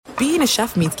being a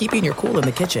chef means keeping your cool in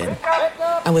the kitchen.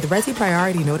 And with Resi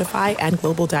Priority Notify and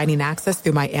Global Dining Access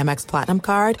through my Amex Platinum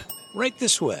card, right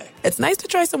this way. It's nice to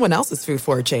try someone else's food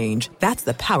for a change. That's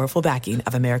the powerful backing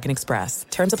of American Express.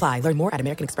 Terms apply. Learn more at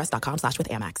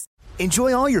americanexpress.com/withAmex.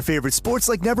 Enjoy all your favorite sports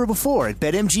like never before at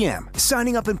BetMGM.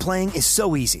 Signing up and playing is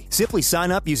so easy. Simply sign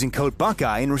up using code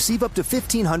Buckeye and receive up to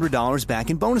 $1,500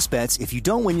 back in bonus bets if you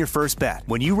don't win your first bet.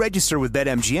 When you register with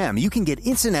BetMGM, you can get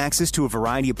instant access to a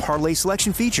variety of parlay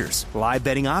selection features, live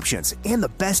betting options, and the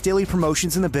best daily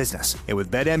promotions in the business. And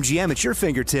with BetMGM at your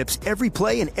fingertips, every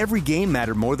play and every game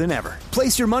matter more than ever.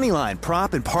 Place your moneyline,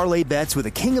 prop, and parlay bets with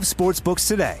the king of sportsbooks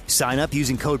today. Sign up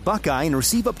using code Buckeye and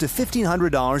receive up to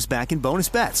 $1,500 back in bonus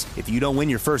bets if you don't win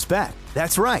your first bet.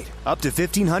 That's right, up to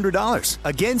 $1,500.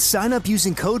 Again, sign up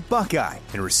using code Buckeye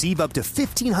and receive up to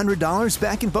 $1,500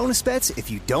 back in bonus bets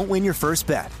if you don't win your first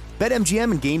bet.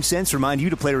 BetMGM and GameSense remind you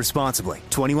to play responsibly.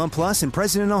 21 plus and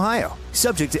present in Ohio.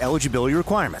 Subject to eligibility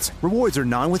requirements. Rewards are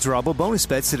non-withdrawable bonus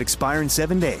bets that expire in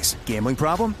 7 days. Gambling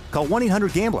problem? Call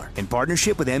 1-800-GAMBLER in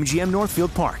partnership with MGM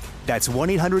Northfield Park. That's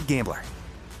 1-800-GAMBLER.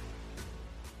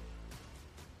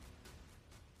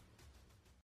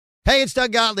 Hey, it's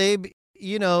Doug Gottlieb.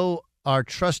 You know, our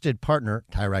trusted partner,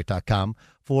 TireRack.com,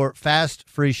 for fast,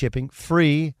 free shipping,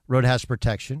 free road hazard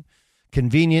protection,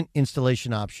 convenient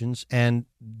installation options, and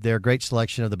their great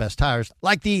selection of the best tires,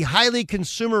 like the highly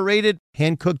consumer-rated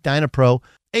hand-cooked DynaPro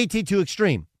AT2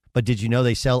 Extreme. But did you know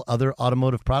they sell other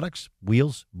automotive products?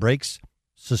 Wheels, brakes,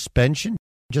 suspension,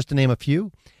 just to name a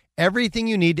few. Everything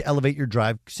you need to elevate your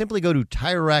drive. Simply go to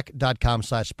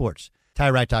TireRack.com/sports.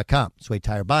 TireRack.com. It's the way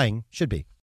tire buying should be.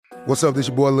 What's up, this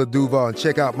your boy Lil Duval, and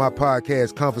check out my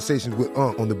podcast, Conversations with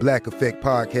Unc, on the Black Effect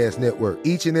Podcast Network.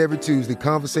 Each and every Tuesday,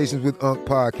 Conversations with Unc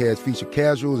podcast feature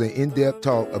casuals and in-depth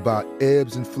talk about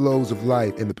ebbs and flows of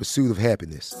life and the pursuit of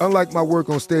happiness. Unlike my work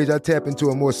on stage, I tap into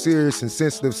a more serious and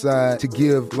sensitive side to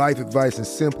give life advice and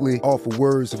simply offer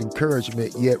words of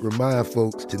encouragement, yet remind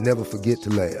folks to never forget to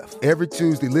laugh. Every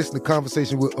Tuesday, listen to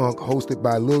Conversations with Unc, hosted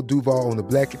by Lil Duval on the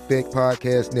Black Effect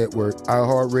Podcast Network,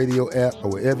 iHeartRadio app,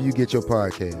 or wherever you get your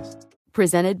podcasts.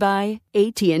 Presented by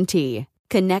AT&T.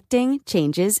 Connecting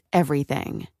changes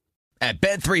everything. At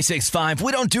Bet365,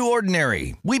 we don't do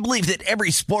ordinary. We believe that every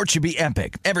sport should be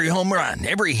epic. Every home run,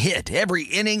 every hit, every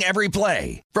inning, every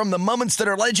play. From the moments that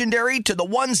are legendary to the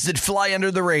ones that fly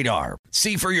under the radar.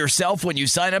 See for yourself when you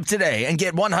sign up today and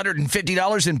get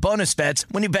 $150 in bonus bets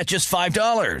when you bet just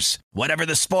 $5. Whatever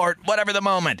the sport, whatever the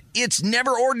moment, it's never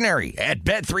ordinary at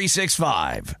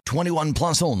Bet365. 21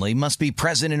 plus only. Must be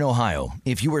present in Ohio.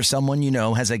 If you or someone you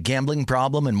know has a gambling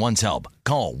problem and wants help,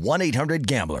 call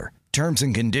 1-800-GAMBLER. Terms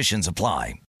and conditions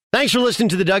apply. Thanks for listening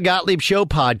to the Doug Gottlieb Show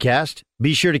podcast.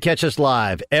 Be sure to catch us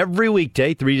live every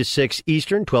weekday, 3 to 6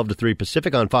 Eastern, 12 to 3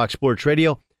 Pacific on Fox Sports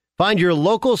Radio. Find your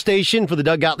local station for the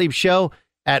Doug Gottlieb Show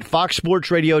at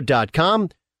foxsportsradio.com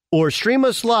or stream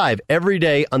us live every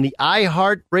day on the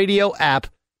iHeartRadio app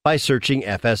by searching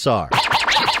FSR. Now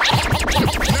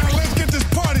let's get this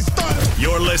party started.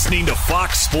 You're listening to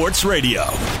Fox Sports Radio.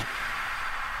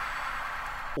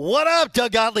 What up,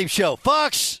 Doug Gottlieb Show?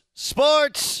 Fox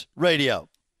Sports Radio.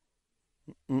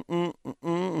 We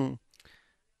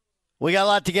got a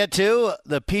lot to get to.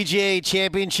 The PGA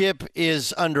Championship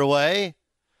is underway.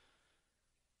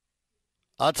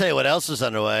 I'll tell you what else is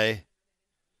underway.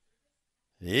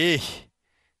 Eek.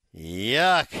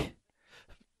 Yuck.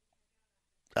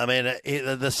 I mean,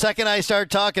 the second I start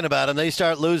talking about them, they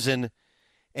start losing.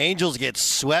 Angels get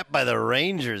swept by the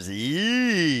Rangers.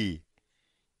 Yee.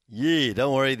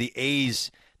 Don't worry. The A's,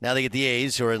 now they get the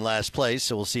A's who are in last place,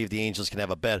 so we'll see if the Angels can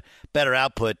have a better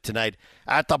output tonight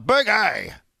at the Big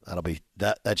A.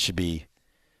 That should be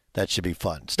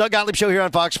fun. It's Doug Gottlieb Show here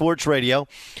on Fox Sports Radio.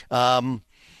 So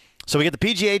we got the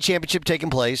PGA Championship taking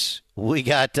place. We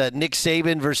got Nick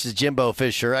Saban versus Jimbo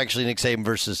Fisher. Actually, Nick Saban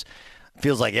versus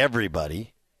feels like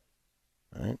everybody.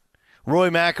 All right. Roy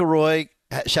McIlroy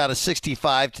shot a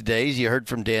 65 today, as you heard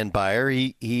from Dan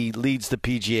Byer. He leads the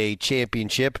PGA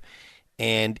Championship,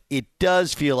 and it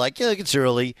does feel like, it's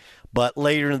early, but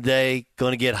later in the day,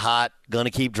 going to get hot, going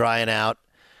to keep drying out,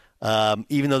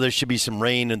 even though there should be some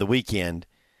rain in the weekend.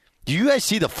 Do you guys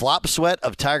see the flop sweat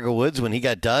of Tiger Woods when he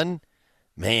got done?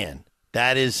 Man,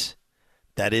 that is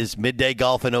midday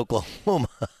golf in Oklahoma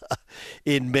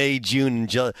in May, June,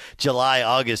 July,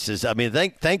 August.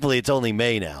 Thankfully, it's only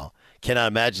May now.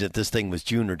 Cannot imagine if this thing was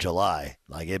June or July.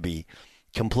 Like, it'd be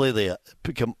complete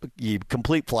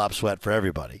flop sweat for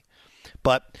everybody.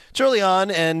 But it's early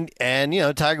on, and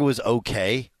Tiger was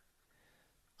okay.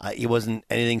 He wasn't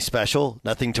anything special,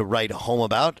 nothing to write home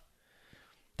about.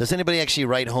 Does anybody actually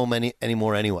write home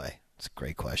anymore anyway? It's a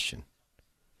great question.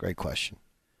 Great question.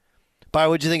 Byron,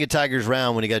 what did you think of Tiger's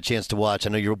round when you got a chance to watch? I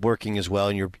know you're working as well,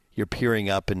 and you're peering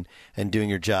up and doing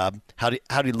your job. How do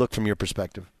you look from your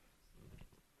perspective?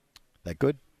 That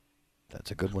good? That's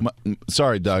a good one.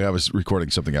 Sorry, Doug. I was recording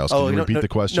something else. Can you repeat the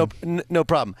question? No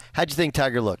problem. How'd you think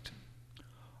Tiger looked?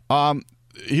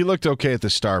 He looked okay at the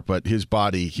start, but his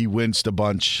body, he winced a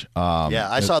bunch.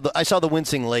 I saw the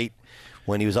wincing late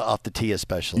when he was off the tee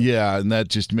especially. Yeah, and that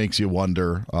just makes you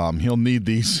wonder. He'll need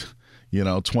these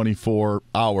 24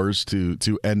 hours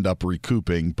to end up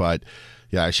recouping. But,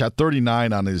 yeah, I shot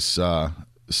 39 on his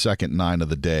second 9 of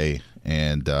the day,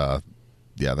 and,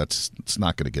 it's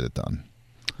not going to get it done.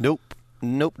 Nope.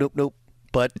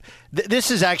 But this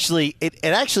is actually it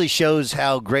actually shows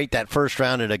how great that first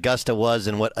round at Augusta was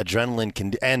and what adrenaline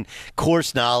can do and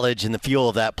course knowledge and the feel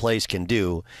of that place can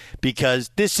do,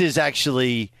 because this is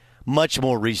actually much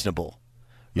more reasonable.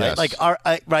 Yes.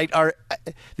 Right?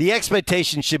 The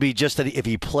expectation should be just that if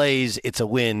he plays, it's a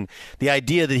win. The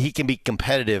idea that he can be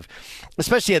competitive,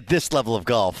 especially at this level of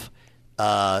golf,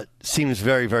 seems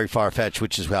very, very far-fetched,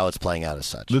 which is how it's playing out as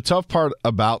such. The tough part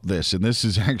about this, and this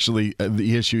is actually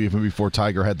the issue even before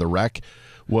Tiger had the wreck,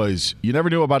 was you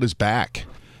never knew about his back.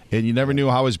 And you never knew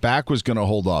how his back was going to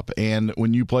hold up. And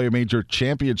when you play a major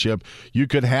championship, you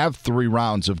could have 3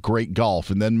 rounds of great golf,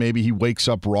 and then maybe he wakes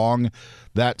up wrong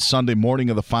that Sunday morning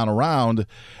of the final round,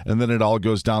 and then it all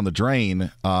goes down the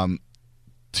drain.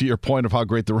 To your point of how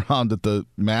great the round at the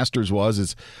Masters was,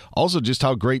 is also just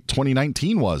how great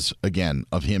 2019 was, again,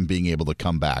 of him being able to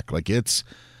come back. It's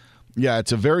a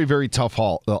very, very tough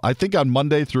haul. I think on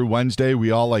Monday through Wednesday,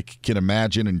 we all can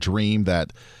imagine and dream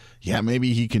that,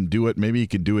 maybe he can do it. Maybe he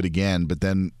can do it again. But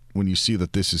then when you see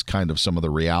that this is kind of some of the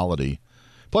reality.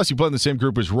 Plus, he played in the same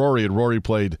group as Rory, and Rory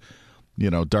played,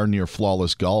 darn near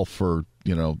flawless golf for,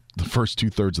 the first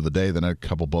 2/3 of the day, then had a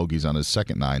couple bogeys on his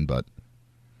second 9. But,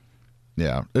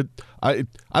 yeah, I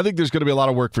think there's going to be a lot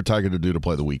of work for Tiger to do to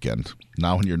play the weekend,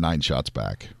 now when you're 9 shots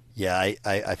back. Yeah,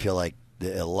 I feel like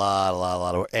a lot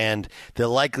of work. And the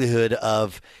likelihood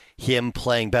of him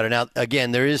playing better. Now,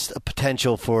 again, there is a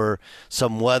potential for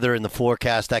some weather in the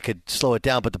forecast that could slow it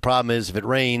down. But the problem is if it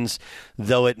rains,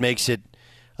 though it makes it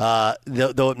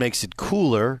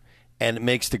cooler and it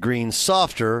makes the greens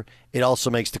softer, it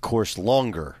also makes the course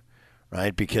longer,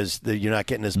 right? Because you're not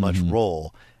getting as much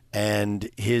roll. And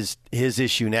his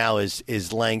issue now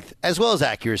is length as well as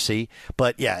accuracy.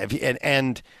 But yeah,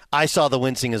 and I saw the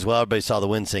wincing as well. Everybody saw the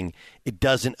wincing. It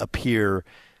doesn't appear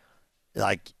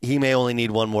like he may only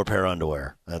need one more pair of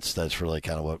underwear. That's really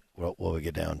kind of what we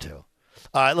get down to.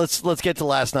 All right, let's get to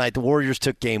last night. The Warriors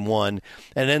took game 1,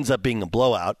 and it ends up being a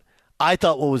blowout. I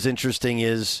thought what was interesting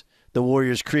is the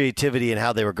Warriors' creativity and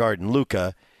how they were guarding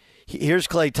Luka. Here's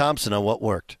Klay Thompson on what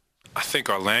worked. I think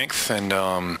our length, and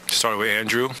started with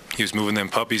Andrew. He was moving them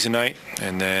puppies tonight.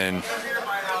 And then,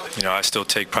 I still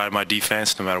take pride in my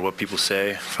defense no matter what people say,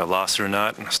 if I lost it or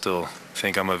not. I still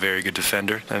think I'm a very good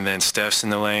defender. And then Steph's in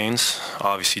the lanes.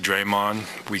 Obviously,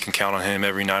 Draymond, we can count on him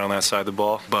every night on that side of the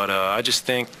ball. But I just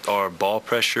think our ball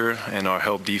pressure and our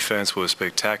help defense was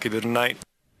spectacular tonight.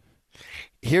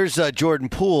 Here's Jordan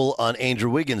Poole on Andrew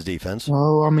Wiggins' defense.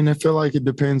 Well, I feel like it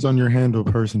depends on your handle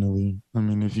personally.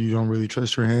 If you don't really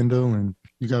trust your handle and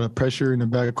you got a pressure in the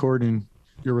backcourt and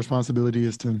your responsibility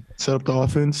is to set up the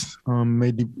offense,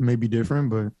 may be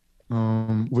different. But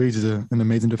Wiggs is an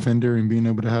amazing defender, and being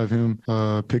able to have him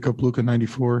pick up Luka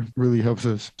 94 really helps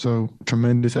us. So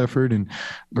tremendous effort and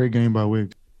great game by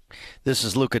Wiggs. This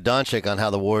is Luka Doncic on how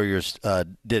the Warriors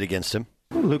did against him.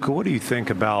 Luka, what do you think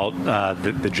about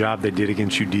the job they did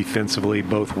against you defensively,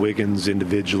 both Wiggins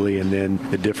individually and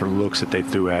then the different looks that they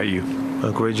threw at you?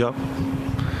 A great job.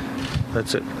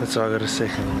 That's it. That's all I got to say.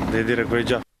 They did a great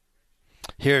job.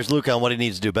 Here's Luka on what he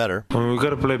needs to do better. We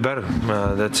got to play better.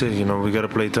 That's it. We got to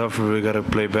play tougher. We got to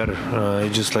play better.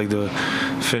 It's just like the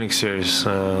Phoenix series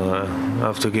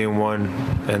after game 1,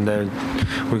 and then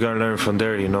we got to learn from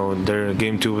there. Their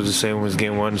game 2 was the same as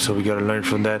game 1, so we got to learn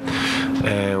from that,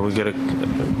 and we got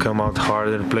to come out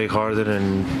harder, play harder,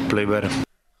 and play better.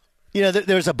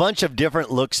 There's a bunch of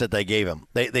different looks that they gave him.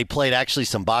 They played actually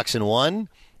some box and 1.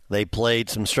 They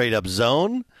played some straight up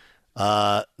zone.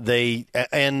 And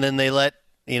then they let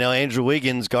Andrew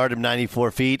Wiggins guard him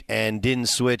 94 feet and didn't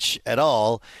switch at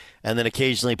all, and then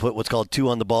occasionally put what's called 2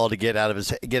 on the ball to get it out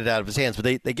of his hands.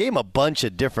 But they gave him a bunch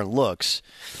of different looks,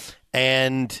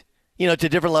 and to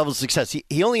different levels of success.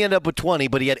 He only ended up with 20,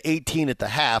 but he had 18 at the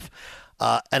half.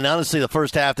 And honestly, the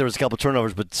first half there was a couple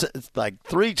turnovers, but it's like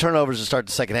 3 turnovers to start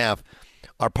the second half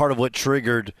are part of what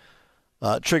triggered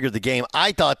the game.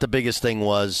 I thought the biggest thing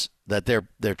was that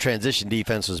their transition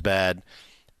defense was bad,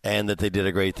 and that they did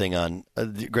a great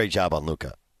job on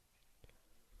Luka.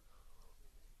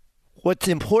 What's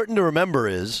important to remember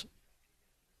is,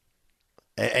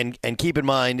 and keep in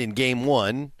mind in game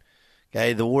one,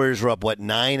 okay, the Warriors were up,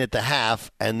 9 at the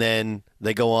half, and then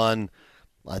they go on,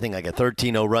 I think, like a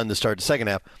 13-0 run to start the second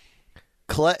half.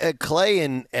 Clay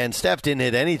and Steph didn't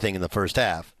hit anything in the first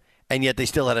half, and yet they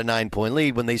still had a 9-point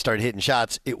lead. When they started hitting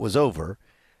shots, it was over.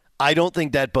 I don't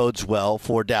think that bodes well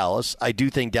for Dallas. I do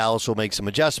think Dallas will make some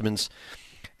adjustments,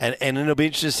 and it'll be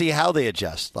interesting to see how they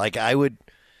adjust. Like, I would,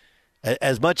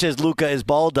 as much as Luka is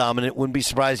ball dominant, wouldn't be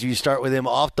surprised if you start with him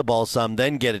off the ball some,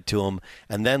 then get it to him,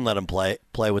 and then let him play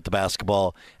with the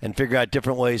basketball and figure out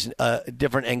different ways,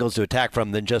 different angles to attack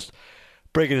from than just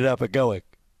bringing it up and going.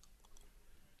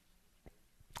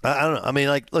 I don't know. I mean,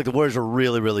 look, the Warriors are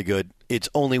really, really good. It's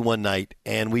only one night,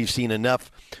 and we've seen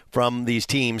enough from these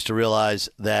teams to realize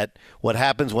that what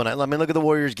happens look at the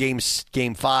Warriors game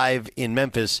 5 in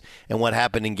Memphis and what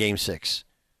happened in game 6.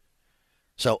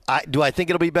 So do I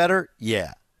think it'll be better?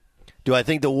 Yeah. Do I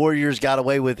think the Warriors got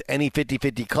away with any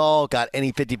 50-50 call, got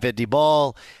any 50-50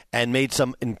 ball, and made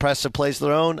some impressive plays of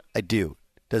their own? I do.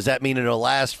 Does that mean it'll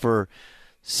last for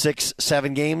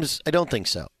 6-7 games? I don't think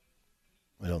so.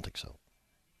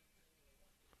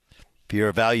 If you're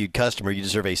a valued customer, you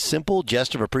deserve a simple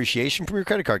gesture of appreciation from your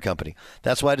credit card company.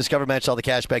 That's why Discover matched all the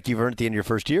cash back you've earned at the end of your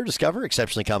first year. Discover,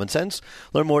 exceptionally common sense.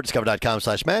 Learn more at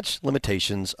discover.com/match.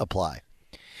 Limitations apply.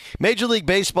 Major League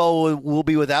Baseball will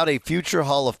be without a future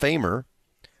Hall of Famer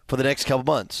for the next couple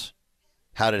months.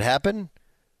 How did it happen?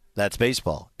 That's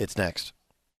baseball. It's next.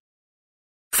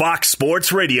 Fox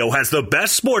Sports Radio has the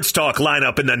best sports talk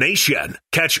lineup in the nation.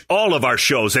 Catch all of our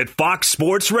shows at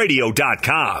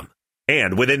foxsportsradio.com.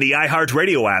 And within the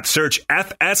iHeartRadio app, search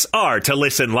FSR to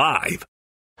listen live.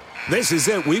 This is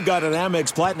it. We've got an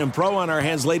Amex Platinum Pro on our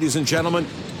hands, ladies and gentlemen.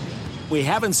 We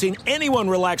haven't seen anyone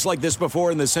relax like this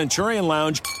before in the Centurion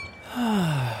Lounge.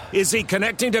 Is he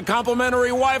connecting to complimentary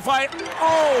Wi-Fi?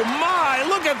 Oh, my.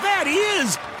 Look at that. He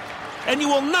is. And you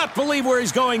will not believe where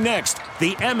he's going next.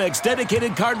 The Amex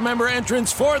dedicated card member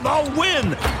entrance for the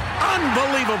win.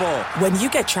 Unbelievable. When you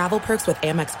get travel perks with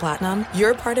Amex Platinum,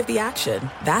 you're part of the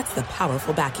action. That's the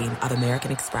powerful backing of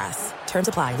American Express. Terms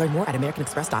apply. Learn more at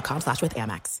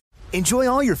americanexpress.com/withAmex. Enjoy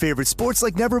all your favorite sports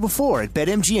like never before at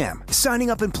BetMGM. Signing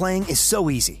up and playing is so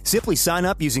easy. Simply sign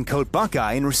up using code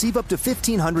Buckeye and receive up to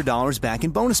 $1,500 back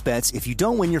in bonus bets if you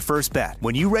don't win your first bet.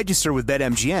 When you register with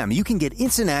BetMGM, you can get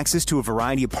instant access to a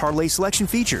variety of parlay selection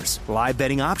features, live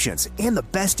betting options, and the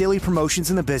best daily promotions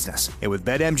in the business. And with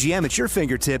BetMGM at your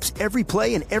fingertips, every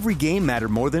play and every game matter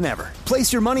more than ever.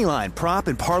 Place your moneyline, prop,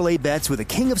 and parlay bets with the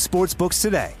king of sportsbooks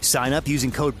today. Sign up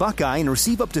using code Buckeye and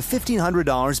receive up to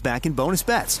 $1,500 back in bonus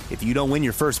bets if you don't win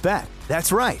your first bet.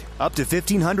 That's right, up to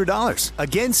 $1,500.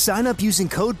 Again, sign up using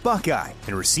code Buckeye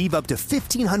and receive up to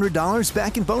 $1,500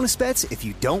 back in bonus bets if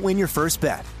you don't win your first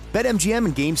bet. BetMGM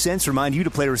and GameSense remind you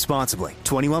to play responsibly.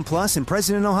 21 plus and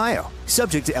present in Ohio.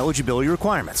 Subject to eligibility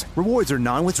requirements. Rewards are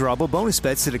non-withdrawable bonus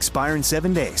bets that expire in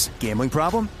 7 days. Gambling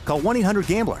problem? Call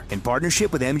 1-800-GAMBLER in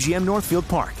partnership with MGM Northfield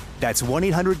Park. That's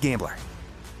 1-800-GAMBLER.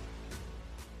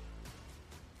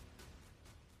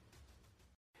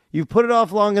 You've put it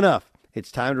off long enough.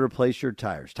 It's time to replace your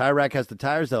tires. Tire Rack has the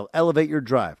tires that'll elevate your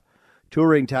drive.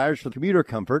 Touring tires for commuter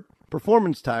comfort,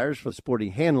 performance tires for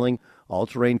sporty handling,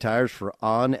 all-terrain tires for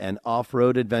on- and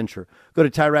off-road adventure. Go to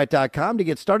TireRack.com to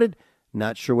get started.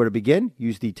 Not sure where to begin?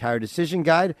 Use the Tire Decision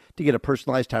Guide to get a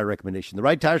personalized tire recommendation. The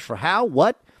right tires for how,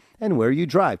 what, and where you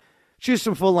drive. Choose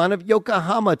from a full line of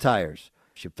Yokohama tires.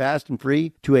 Ship fast and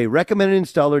free to a recommended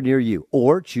installer near you.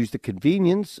 Or choose the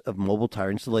convenience of mobile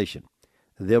tire installation.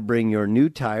 They'll bring your new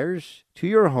tires to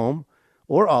your home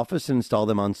or office and install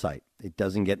them on site. It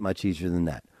doesn't get much easier than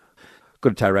that. Go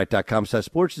to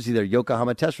TireRack.com/sports to see their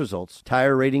Yokohama test results,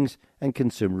 tire ratings, and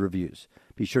consumer reviews.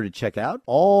 Be sure to check out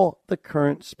all the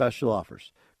current special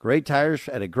offers. Great tires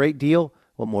at a great deal.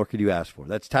 What more could you ask for?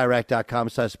 That's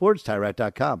TireRack.com/sports,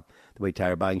 TireRack.com, the way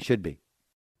tire buying should be.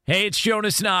 Hey, it's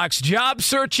Jonas Knox. Job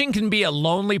searching can be a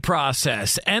lonely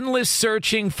process. Endless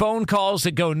searching, phone calls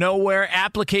that go nowhere,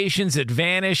 applications that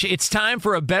vanish. It's time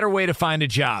for a better way to find a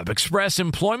job. Express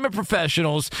Employment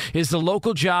Professionals is the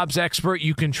local jobs expert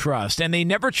you can trust, and they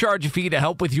never charge a fee to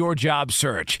help with your job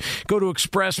search. Go to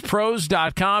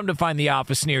expresspros.com to find the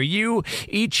office near you.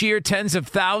 Each year, tens of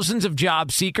thousands of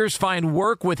job seekers find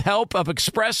work with help of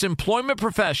Express Employment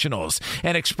Professionals,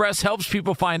 and Express helps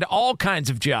people find all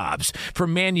kinds of jobs,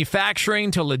 from manufacturing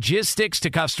manufacturing to logistics to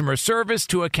customer service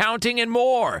to accounting and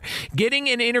more. Getting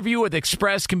an interview with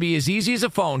Express can be as easy as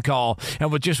a phone call.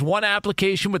 And with just one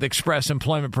application with Express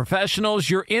Employment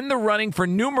Professionals, you're in the running for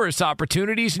numerous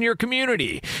opportunities in your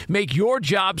community. Make your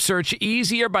job search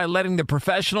easier by letting the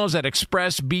professionals at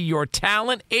Express be your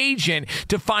talent agent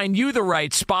to find you the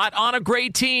right spot on a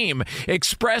great team.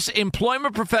 Express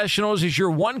Employment Professionals is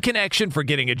your one connection for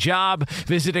getting a job.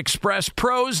 Visit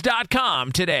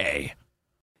expresspros.com today.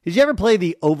 Did you ever play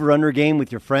the over-under game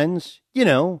with your friends? You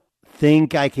know,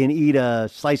 think I can eat a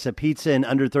slice of pizza in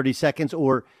under 30 seconds,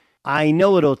 or I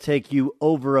know it'll take you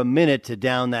over a minute to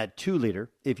down that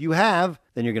 2-liter. If you have,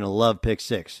 then you're going to love Pick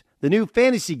 6, the new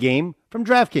fantasy game from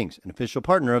Draft Kings, an official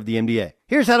partner of the NBA.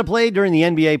 Here's how to play during the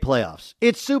NBA playoffs.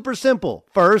 It's super simple.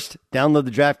 First, download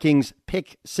the Draft Kings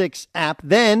Pick 6 app,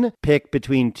 then pick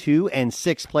between 2 and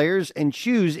 6 players and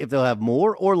choose if they'll have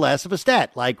more or less of a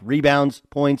stat, like rebounds,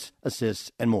 points,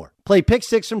 assists, and more. Play Pick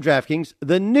 6 from DraftKings,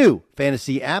 the new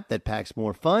fantasy app that packs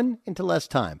more fun into less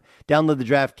time. Download the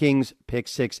DraftKings Pick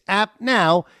 6 app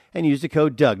now and use the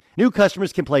code Doug. New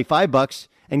customers can play $5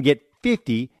 and get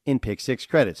 50 in Pick 6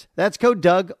 credits. That's code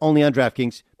Doug, only on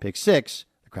DraftKings. Pick 6,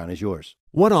 the crown is yours.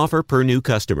 One offer per new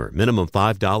customer. Minimum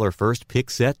 $5 first pick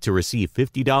set to receive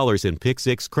 $50 in Pick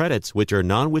 6 credits, which are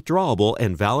non-withdrawable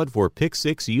and valid for Pick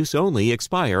 6 use only.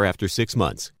 Expire after 6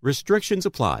 months. Restrictions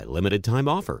apply. Limited time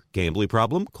offer. Gambling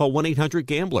problem? Call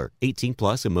 1-800-GAMBLER. 18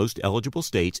 plus in most eligible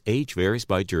states. Age varies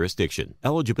by jurisdiction.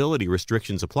 Eligibility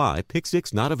restrictions apply. Pick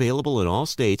 6 not available in all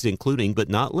states, including but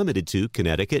not limited to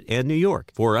Connecticut and New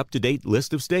York. For up-to-date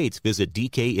list of states, visit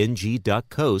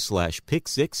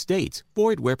dkng.co/pick6states.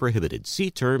 Void where prohibited. See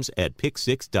terms at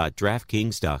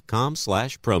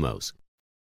pick6.draftkings.com/promos.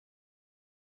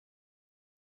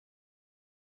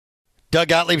 Doug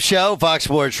Gottlieb Show, Fox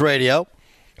Sports Radio.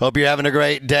 Hope you're having a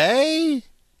great day.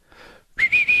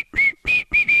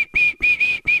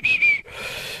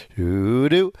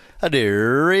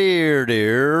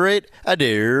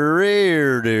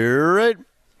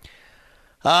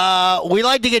 We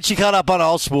like to get you caught up on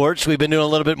all sports. We've been doing a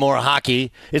little bit more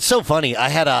hockey. It's so funny. I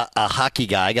had a hockey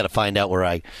guy. I got to find out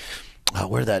where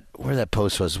that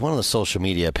post was. One of the social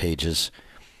media pages.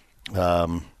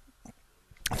 I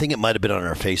think it might have been on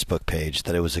our Facebook page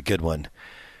that it was a good one.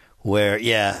 Where,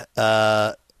 no,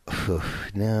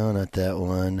 not that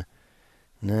one.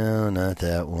 No, not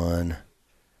that one.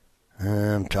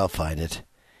 I'll find it.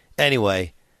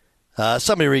 Anyway.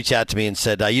 Somebody reached out to me and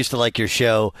said, I used to like your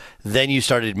show, then you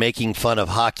started making fun of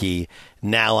hockey,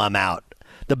 now I'm out.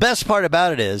 The best part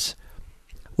about it is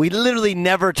we literally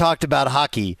never talked about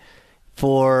hockey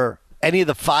for any of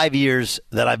the 5 years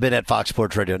that I've been at Fox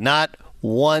Sports Radio. Not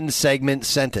one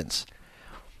sentence.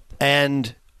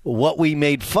 And what we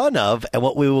made fun of and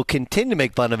what we will continue to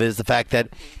make fun of is the fact that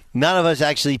none of us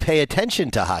actually pay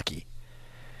attention to hockey.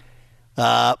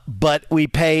 But we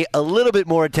pay a little bit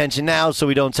more attention now so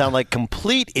we don't sound like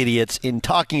complete idiots in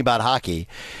talking about hockey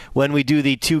when we do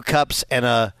the two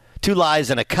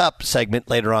lies and a cup segment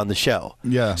later on the show.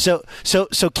 Yeah. So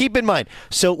keep in mind.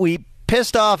 So we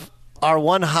pissed off our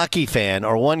one hockey fan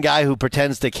or one guy who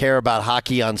pretends to care about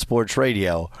hockey on sports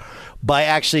radio by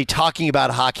actually talking about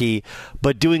hockey,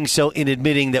 but doing so in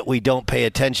admitting that we don't pay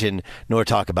attention nor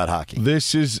talk about hockey.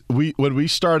 This is when we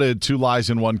started Two Lies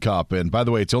in One Cup, and by the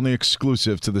way, it's only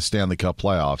exclusive to the Stanley Cup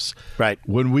playoffs. Right.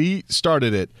 When we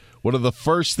started it, one of the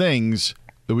first things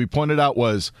that we pointed out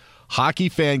was hockey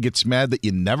fan gets mad that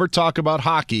you never talk about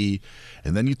hockey,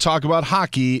 and then you talk about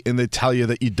hockey, and they tell you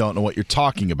that you don't know what you're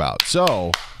talking about.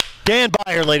 So Dan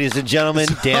Byer, ladies and gentlemen,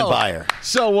 Dan Byer.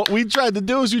 So what we tried to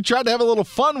do is we tried to have a little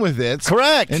fun with it.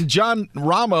 Correct. And John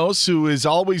Ramos, who is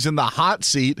always in the hot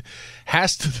seat,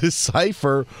 has to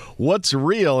decipher what's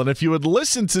real. And if you would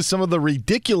listen to some of the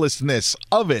ridiculousness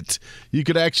of it, you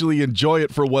could actually enjoy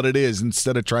it for what it is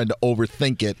instead of trying to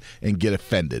overthink it and get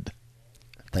offended.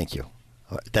 Thank you.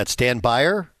 That's Dan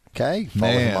Byer. Okay.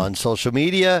 Follow him on social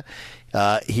media.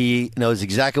 He knows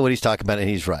exactly what he's talking about, and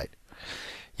he's right.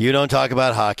 You don't talk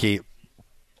about hockey.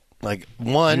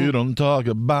 You don't talk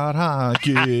about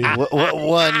hockey.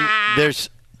 This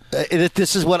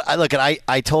is what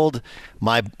I told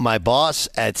my boss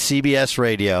at CBS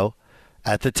Radio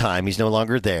at the time. He's no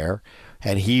longer there,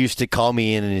 and he used to call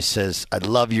me in and he says, "I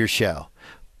love your show,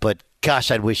 but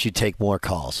gosh, I'd wish you'd take more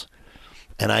calls."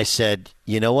 And I said,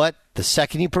 "You know what? The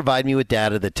second you provide me with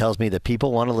data that tells me that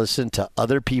people want to listen to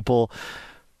other people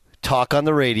talk on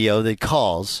the radio, that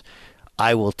calls,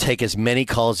 I will take as many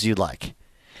calls as you like.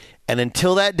 And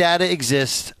until that data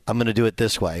exists, I'm going to do it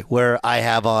this way, where I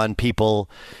have on people,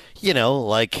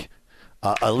 like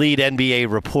a lead NBA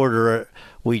reporter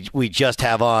we just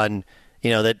have on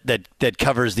that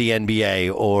covers the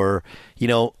NBA, or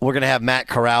we're going to have Matt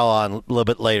Corral on a little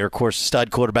bit later. Of course,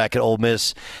 stud quarterback at Ole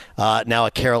Miss, now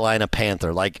a Carolina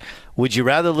Panther. Like, would you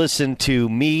rather listen to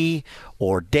me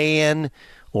or Dan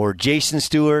or Jason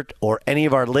Stewart or any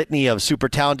of our litany of super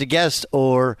talented guests,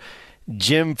 or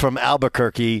Jim from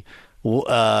Albuquerque,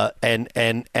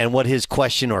 and what his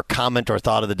question or comment or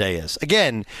thought of the day is?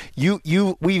 Again,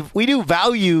 we do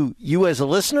value you as a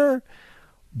listener,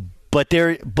 but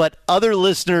other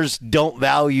listeners don't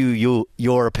value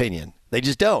your opinion. They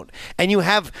just don't. And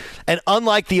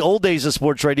unlike the old days of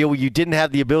sports radio where you didn't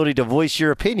have the ability to voice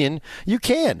your opinion, you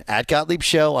can. At Gottlieb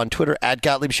Show on Twitter, at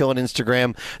Gottlieb Show on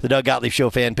Instagram, the Doug Gottlieb Show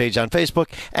fan page on Facebook.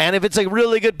 And if it's a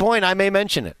really good point, I may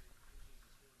mention it.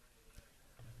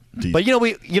 But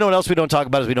what else we don't talk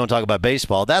about is we don't talk about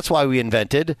baseball. That's why we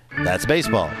invented That's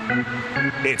Baseball.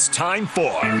 It's time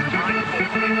for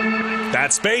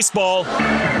That's Baseball.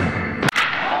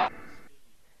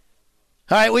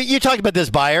 All right, you talked about this,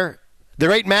 Buyer. The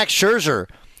great Max Scherzer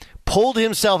pulled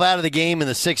himself out of the game in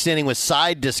the sixth inning with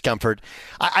side discomfort.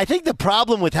 I think the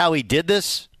problem with how he did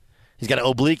this, he's got an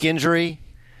oblique injury.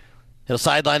 He'll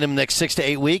sideline him the next 6 to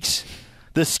 8 weeks.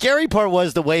 The scary part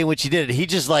was the way in which he did it. He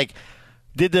just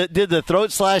did the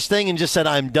throat slash thing and just said,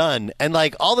 "I'm done." And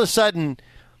all of a sudden,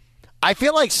 I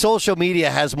feel like social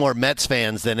media has more Mets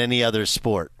fans than any other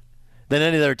sport, than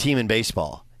any other team in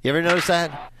baseball. You ever notice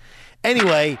that?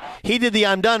 Anyway, he did the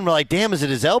 "I'm done." We're like, damn, is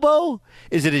it his elbow?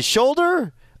 Is it his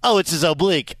shoulder? Oh, it's his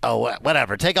oblique. Oh,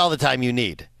 whatever. Take all the time you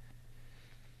need.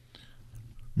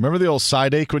 Remember the old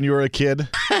side ache when you were a kid?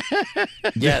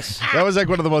 Yes. That was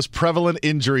one of the most prevalent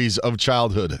injuries of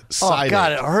childhood. Side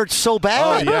God, ache. it hurts so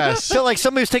bad. Oh, yes. I feel like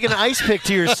somebody was taking an ice pick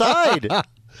to your side.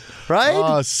 Right?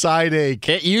 Oh, side ache.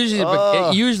 It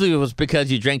usually was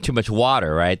because you drank too much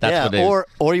water, right? That's what it is.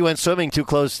 Or you went swimming too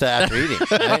close to after eating.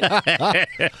 Right?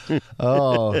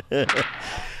 Oh.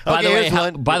 By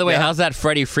the way, how's that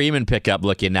Freddie Freeman pickup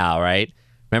looking now, right?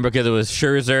 Remember, because it was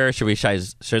Scherzer.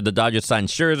 Should the Dodgers sign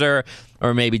Scherzer,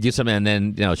 or maybe do something? And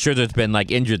then Scherzer's been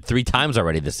injured 3 times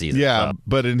already this season. Yeah,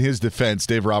 but in his defense,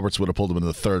 Dave Roberts would have pulled him in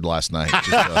the third last night.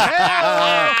 Just,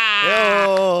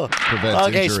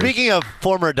 okay, speaking of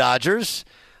former Dodgers,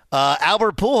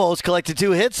 Albert Pujols collected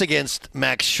 2 hits against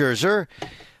Max Scherzer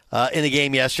in the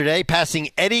game yesterday, passing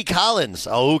Eddie Collins.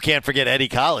 Oh, who can't forget Eddie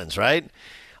Collins, right?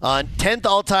 On 10th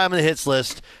all-time on the hits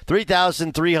list,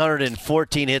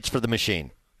 3,314 hits for the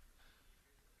machine.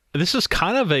 This is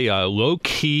kind of a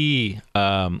low-key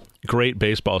great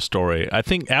baseball story. I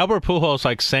think Albert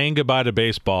Pujols saying goodbye to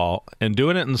baseball and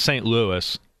doing it in St.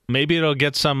 Louis. Maybe it'll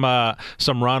get some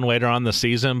run later on the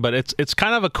season, but it's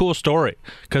kind of a cool story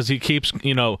because he keeps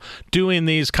doing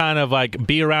these kind of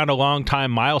be around a long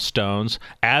time milestones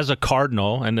as a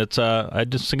Cardinal, and it's I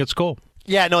just think it's cool.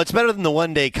 Yeah, no, it's better than the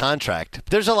one-day contract.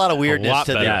 There's a lot of weirdness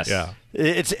to this. Yeah.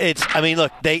 It's. I mean,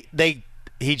 look,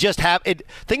 he just have it.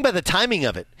 Think about the timing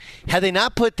of it. Had they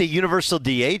not put the universal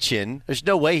DH in, there's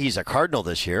no way he's a Cardinal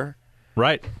this year.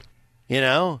 Right. He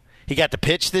got to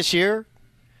pitch this year.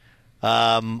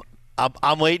 I'm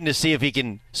waiting to see if he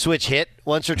can switch hit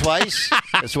once or twice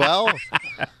as well.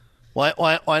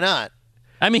 Why not?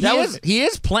 I mean, he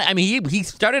is playing. I mean, he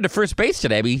started at first base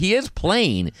today. I mean, he is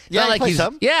playing. Yeah, he plays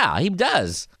some. Yeah, he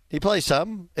does. He plays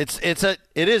some. It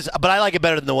is, but I like it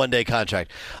better than the one-day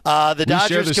contract. The Dodgers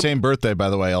share the same birthday,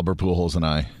 by the way, Albert Pujols and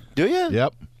I. Do you?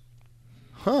 Yep.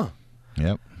 Huh.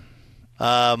 Yep.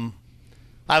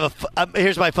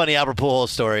 Here's my funny Albert Pujols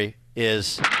story.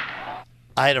 Is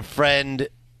I had a friend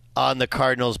on the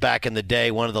Cardinals back in the day,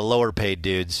 one of the lower-paid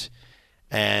dudes.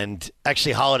 And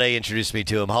actually, Holiday introduced me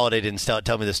to him. Holiday didn't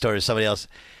tell me the story to somebody else.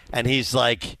 And he's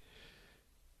like,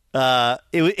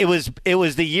 it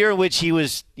was the year in which he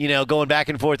was, going back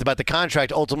and forth about the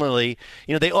contract. Ultimately,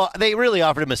 they really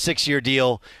offered him a 6-year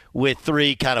deal with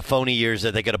 3 kind of phony years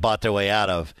that they could have bought their way out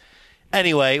of.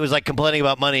 Anyway, it was complaining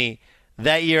about money.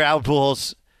 That year, Albert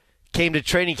Pujols came to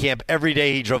training camp. Every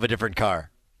day he drove a different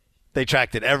car. They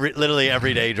tracked it. Literally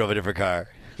every day he drove a different car.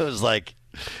 It was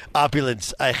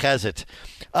opulence, I has it.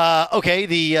 Okay,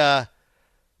 the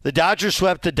Dodgers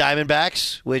swept the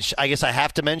Diamondbacks, which I guess I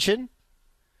have to mention.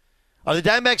 Are the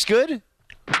Diamondbacks good?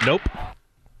 Nope.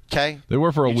 Okay. They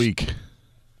were for a week.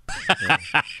 Yeah.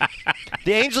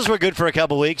 The Angels were good for a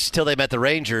couple weeks till they met the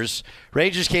Rangers.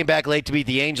 Rangers came back late to beat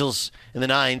the Angels in the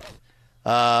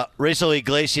 9th. Rizzo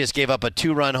Iglesias gave up a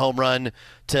 2-run home run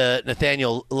to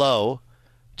Nathaniel Lowe,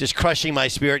 just crushing my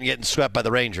spirit and getting swept by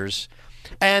the Rangers.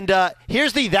 And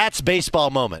here's the That's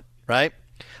Baseball moment, right?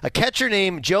 A catcher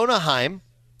named Jonah Heim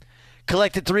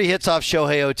collected 3 hits off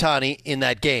Shohei Ohtani in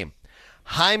that game.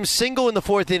 Heim's single in the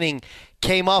 4th inning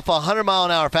came off a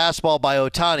 100-mile-an-hour fastball by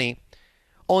Ohtani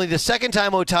only the second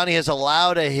time Ohtani has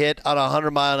allowed a hit on a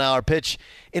 100-mile-an-hour pitch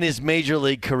in his major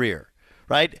league career,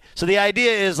 right? So the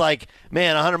idea is like,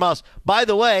 man, 100 miles. By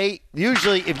the way,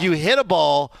 usually if you hit a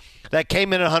ball that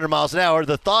came in at 100 miles an hour,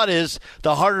 the thought is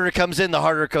the harder it comes in, the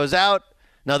harder it goes out.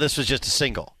 Now, this was just a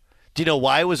single. Do you know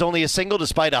why it was only a single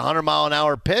despite a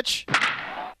 100-mile-an-hour pitch?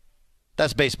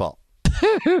 That's baseball.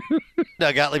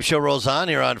 Now, Gottlieb Show rolls on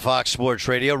here on Fox Sports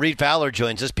Radio. Reid Fowler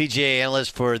joins us, PGA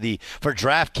analyst for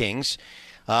Draft Kings.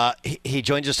 He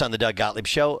joins us on the Doug Gottlieb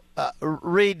Show.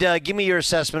 Reid, give me your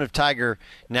assessment of Tiger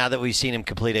now that we've seen him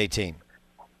complete 18.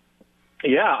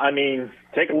 Yeah, I mean,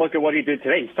 take a look at what he did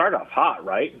today. He started off hot,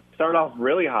 right? Started off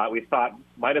really hot. We thought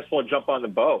might as well jump on the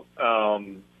boat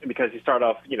because he started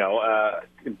off,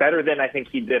 better than I think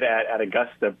he did at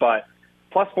Augusta. But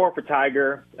 +4 for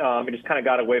Tiger. He just kind of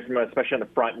got away from it, especially on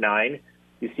the front nine.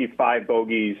 You see 5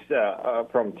 bogeys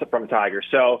from Tiger.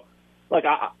 So, like,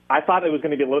 I thought it was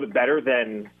going to be a little bit better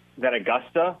than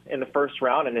Augusta in the first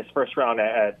round. And his first round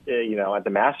at the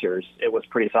Masters, it was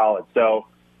pretty solid. So,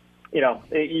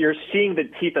 you're seeing the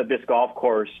teeth of this golf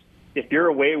course. If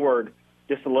you're wayward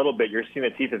just a little bit, you're seeing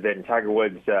the teeth of it, and Tiger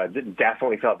Woods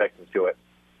definitely fell victim to it.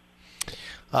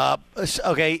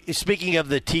 Okay, speaking of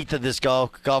the teeth of this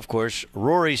golf course,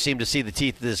 Rory seemed to see the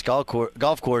teeth of this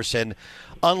golf course, and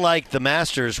unlike the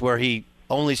Masters, where he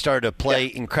only started to play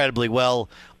incredibly well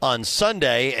on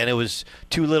Sunday, and it was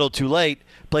too little too late,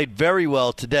 played very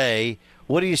well today.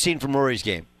 What have you seen from Rory's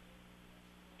game?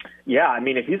 Yeah, I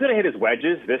mean, if he's going to hit his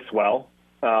wedges this well,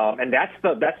 and that's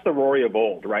the Rory of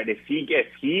old, right? If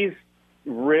he's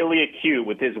really acute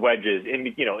with his wedges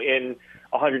in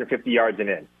 150 yards and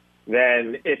in,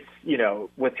 then it's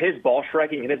with his ball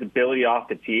striking and his ability off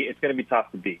the tee, it's going to be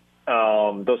tough to beat.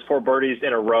 Those 4 birdies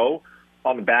in a row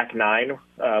on the back nine,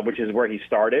 which is where he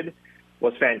started,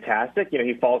 was fantastic.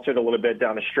 He faltered a little bit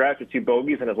down the stretch with 2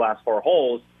 bogeys in his last 4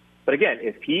 holes. But again,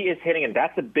 if he is hitting, and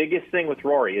that's the biggest thing with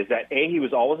Rory, is that A, he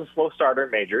was always a slow starter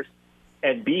in majors,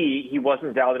 and B, he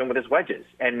wasn't dialed in with his wedges.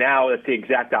 And now it's the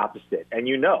exact opposite. And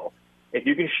if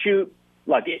you can shoot,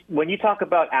 when you talk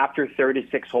about after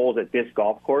 36 holes at this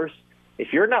golf course,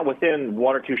 if you're not within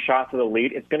 1 or 2 shots of the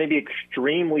lead, it's going to be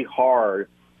extremely hard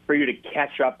for you to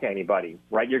catch up to anybody,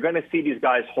 right? You're going to see these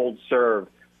guys hold serve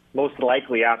most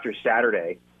likely after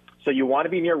Saturday. So you want to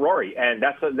be near Rory, and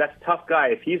that's a tough guy.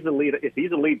 If he's the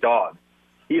lead dog,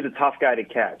 he's a tough guy to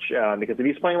catch because if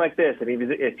he's playing like this, and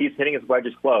if he's hitting his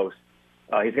wedges close,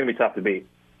 he's going to be tough to beat.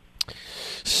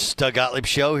 Doug Gottlieb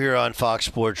Show here on Fox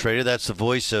Sports Radio. That's the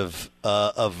voice of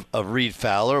Reid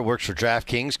Fowler. Works for Draft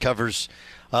Kings, covers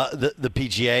the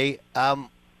PGA.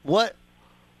 What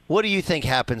do you think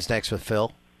happens next with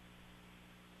Phil?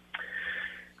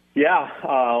 Yeah,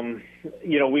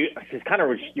 you kind of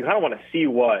want to see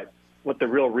what the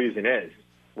real reason is,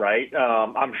 right?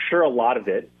 I'm sure a lot of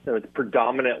it,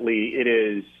 predominantly, it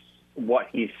is what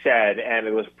he said, and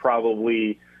it was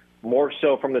probably more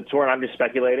so from the tour, and I'm just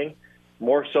speculating,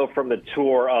 more so from the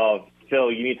tour of,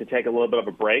 Phil, you need to take a little bit of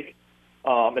a break.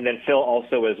 And then Phil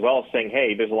also as well saying,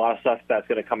 hey, there's a lot of stuff that's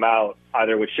going to come out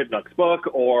either with Shipnuck's book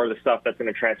or the stuff that's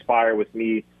going to transpire with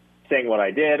me saying what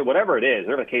I did, whatever it is,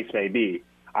 whatever the case may be.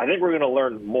 I think we're going to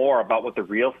learn more about what the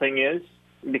real thing is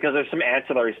because there's some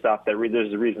ancillary stuff that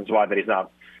there's the reasons why that he's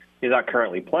not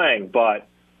currently playing. But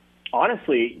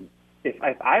honestly, if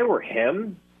I were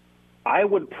him, I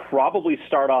would probably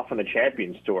start off on the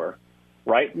Champions Tour,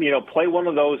 right? Play one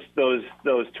of those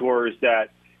tours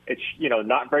that it's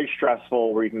not very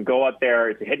stressful, where you can go out there,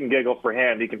 it's a hit and giggle for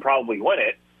him, he can probably win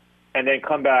it, and then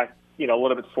come back a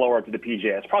little bit slower to the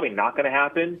PGA. It's probably not going to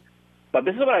happen. But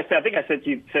this is what I said. I think I said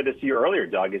this to you earlier,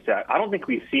 Doug, is that I don't think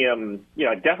we see him,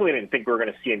 I definitely didn't think we were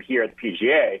going to see him here at the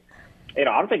PGA. I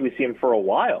don't think we see him for a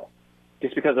while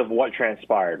just because of what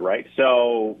transpired, right?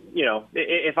 So,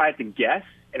 if I had to guess,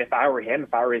 and if I were him,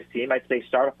 if I were his team, I'd say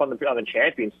start off on the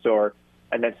Champions Tour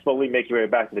and then slowly make your way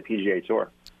back to the PGA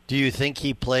Tour. Do you think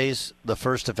he plays the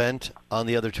first event on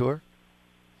the other tour?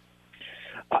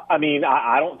 I mean,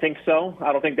 I don't think so.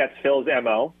 I don't think that's Phil's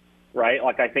MO. Right?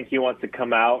 Like, I think he wants to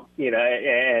come out,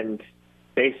 and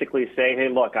basically say, hey,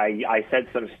 look, I said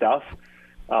some stuff,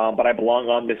 but I belong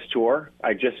on this tour.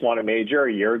 I just won a major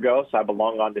a year ago, so I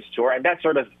belong on this tour. And that's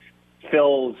sort of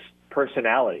Phil's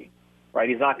personality, right?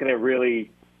 He's not going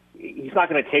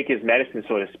to take his medicine,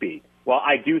 so to speak. Well,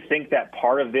 I do think that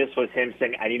part of this was him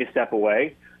saying, I need to step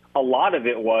away. A lot of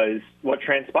it was what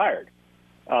transpired.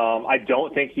 I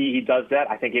don't think he does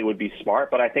that. I think it would be smart,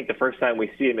 but I think the first time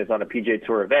we see him is on a PGA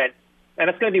Tour event, and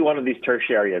it's going to be one of these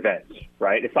tertiary events,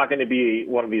 right? It's not going to be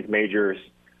one of these majors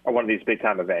or one of these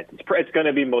big-time events. It's going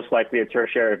to be most likely a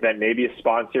tertiary event, maybe a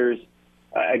sponsor's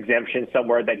exemption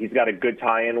somewhere that he's got a good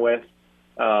tie-in with.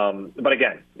 But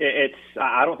again,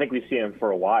 I don't think we see him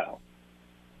for a while.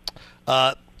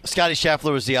 Scottie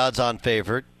Scheffler was the odds-on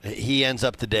favorite. He ends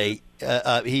up today.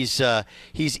 He's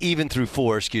even through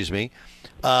 4. Excuse me.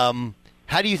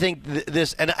 How do you think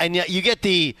this? And you get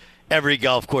the every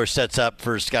golf course sets up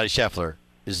for Scottie Scheffler.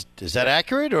 Is that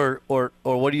accurate, or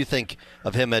what do you think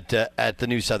of him at the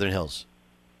New Southern Hills?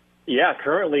 Yeah,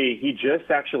 currently he just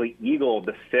actually eagled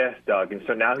the 5th, Doug, and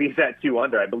so now he's at 2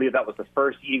 under. I believe that was the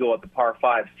first eagle at the par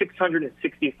 5,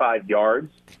 665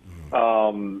 yards.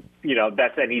 And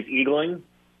he's eagling.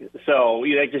 So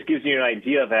that just gives you an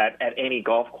idea that at any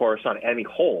golf course on any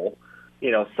hole,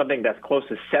 something that's close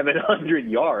to 700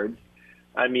 yards.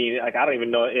 I mean, I don't even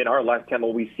know in our lifetime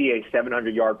will we see a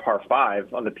 700-yard par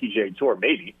 5 on the PGA Tour,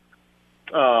 maybe.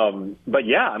 But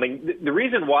yeah, I mean, the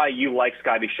reason why you like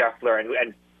Scottie Scheffler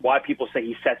and why people say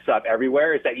he sets up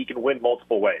everywhere is that he can win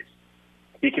multiple ways.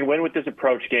 He can win with his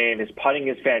approach game. His putting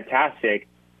is fantastic.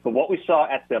 But what we saw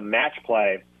at the match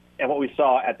play and what we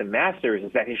saw at the Masters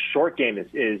is that his short game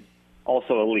is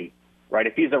also elite, right?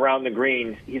 If he's around the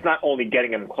greens, he's not only getting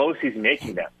them close, he's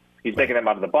making them. He's making them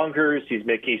out of the bunkers. He's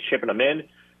chipping them in.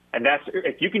 And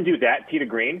if you can do that tee to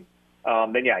green,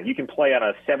 then yeah, you can play on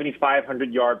a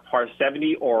 7,500-yard par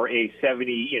 70 or a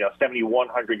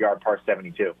 7,100-yard par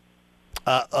 72.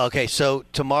 Okay, so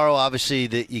tomorrow,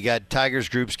 obviously, you got Tiger's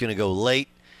group's going to go late.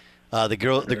 The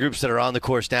groups that are on the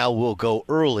course now will go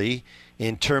early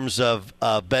in terms of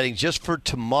betting just for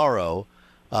tomorrow.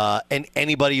 And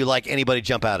anybody you like, anybody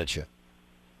jump out at you?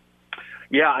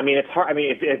 Yeah, I mean, it's hard. I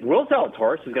mean, if Will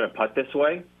Zalatoris is going to putt this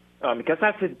way, because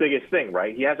that's his biggest thing,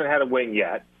 right? He hasn't had a win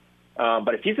yet.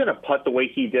 But if he's going to putt the way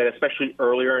he did, especially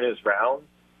earlier in his round,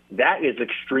 that is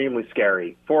extremely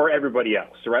scary for everybody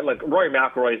else, right? Like Rory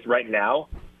McIlroy is right now,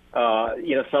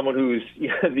 someone who's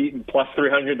the plus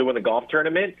 300 to win the golf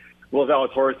tournament. Will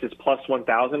Zalatoris is plus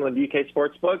 1,000 on the UK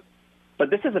Sportsbook. But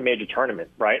this is a major tournament,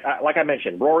 right? Like I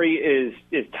mentioned, Rory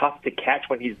is tough to catch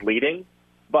when he's leading.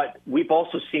 But we've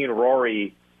also seen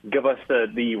Rory give us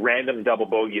the random double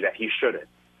bogey that he shouldn't,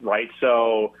 right?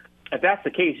 So if that's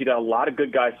the case, you got a lot of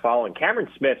good guys following. Cameron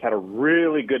Smith had a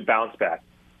really good bounce back.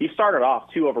 He started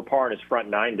off 2 over par in his front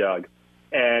 9, Doug,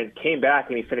 and came back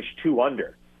and he finished 2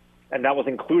 under. And that was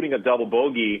including a double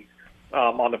bogey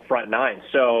on the front 9.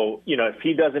 So, if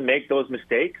he doesn't make those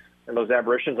mistakes and those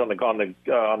aberrations on the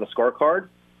scorecard,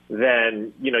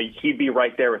 then, he'd be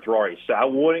right there with Rory. So I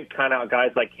wouldn't count out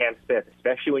guys like Cam Smith,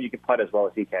 especially when you can putt as well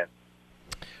as he can.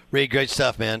 Reid, great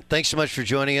stuff, man. Thanks so much for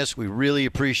joining us. We really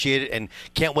appreciate it and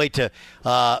can't wait to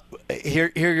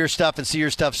hear your stuff and see your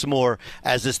stuff some more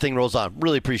as this thing rolls on.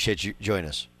 Really appreciate you joining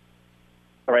us.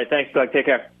 All right. Thanks, Doug. Take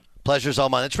care. Pleasure's all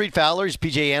mine. That's Reid Fowler. He's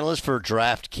PGA analyst for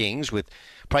Draft Kings with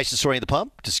prices soaring at the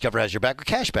pump. Discover has your back with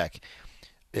cash back.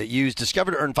 Use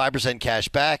Discover to earn 5% cash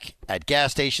back at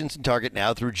gas stations and Target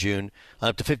now through June on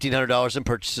up to $1,500 in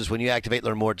purchases when you activate.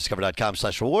 Learn more at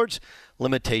discover.com/rewards.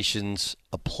 Limitations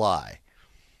apply.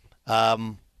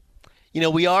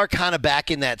 We are kind of back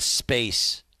in that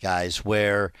space, guys,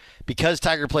 where because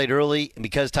Tiger played early and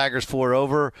because Tiger's 4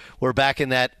 over, we're back in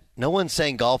that. No one's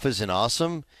saying golf isn't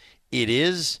awesome. It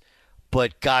is,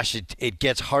 but gosh, it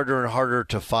gets harder and harder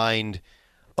to find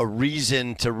a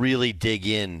reason to really dig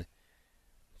in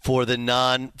for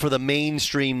the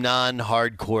mainstream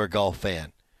non-hardcore golf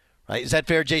fan. Right? Is that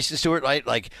fair, Jason Stewart? Right?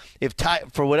 Like if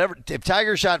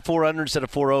Tiger shot 4 under instead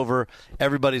of 4 over,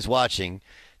 everybody's watching.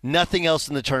 Nothing else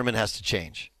in the tournament has to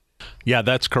change. Yeah,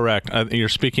 that's correct. You're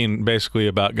speaking basically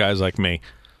about guys like me.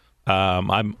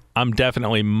 I'm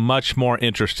definitely much more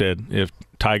interested if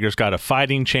Tiger's got a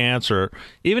fighting chance, or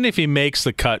even if he makes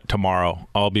the cut tomorrow.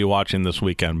 I'll be watching this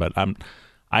weekend, but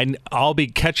I'll be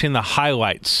catching the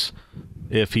highlights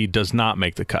if he does not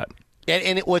make the cut.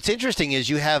 And what's interesting is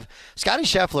you have Scottie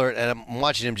Scheffler, and I'm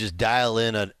watching him just dial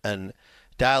in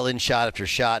shot after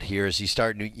shot here as he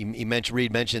started.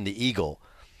 Reid mentioned the eagle.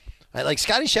 Right? Like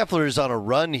Scottie Scheffler is on a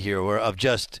run here of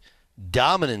just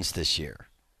dominance this year,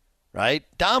 right?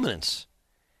 Dominance.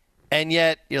 And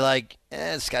yet you're like,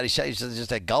 Scottie Scheffler's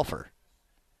just a golfer.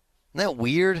 Isn't that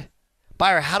weird?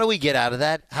 Byron, how do we get out of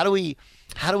that? How do we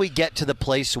get to the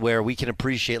place where we can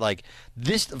appreciate like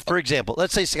this? For example,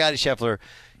 let's say Scottie Scheffler,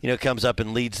 comes up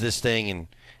and leads this thing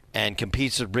and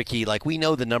competes with Ricky. Like we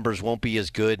know the numbers won't be as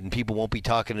good and people won't be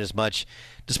talking as much,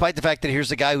 despite the fact that here's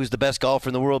the guy who's the best golfer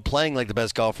in the world playing like the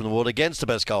best golfer in the world against the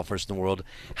best golfers in the world.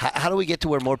 How do we get to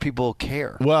where more people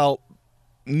care? Well,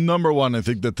 number one, I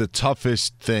think that the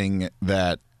toughest thing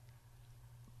that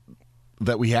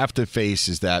we have to face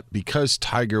is that because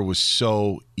Tiger was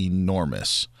so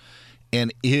enormous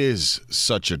and is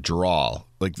such a draw,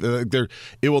 like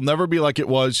it will never be like it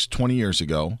was 20 years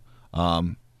ago.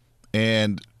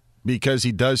 And because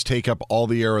he does take up all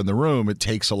the air in the room, it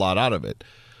takes a lot out of it.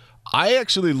 I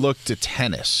actually looked to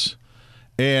tennis,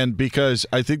 and because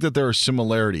I think that there are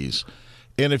similarities.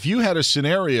 And if you had a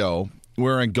scenario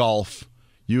where in golf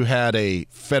you had a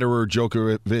Federer,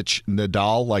 Djokovic,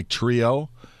 Nadal like trio,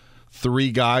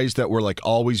 three guys that were like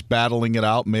always battling it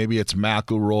out. Maybe it's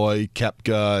McIlroy,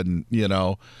 Koepka,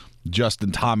 and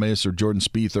Justin Thomas or Jordan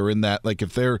Spieth are in that. Like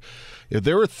if there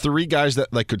were three guys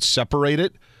that like could separate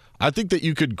it, I think that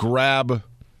you could grab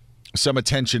some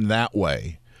attention that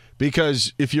way.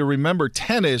 Because if you remember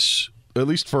tennis, at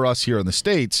least for us here in the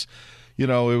States, it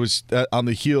was on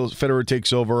the heels. Federer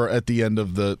takes over at the end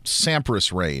of the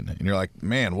Sampras reign. And you're like,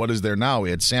 man, what is there now? We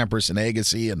had Sampras and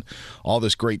Agassi and all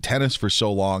this great tennis for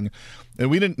so long. And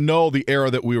we didn't know the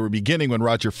era that we were beginning when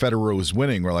Roger Federer was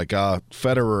winning. We're like,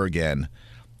 Federer again.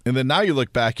 And then now you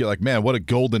look back, you're like, man, what a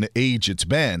golden age it's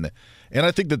been. And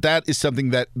I think that is something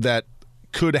that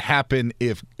could happen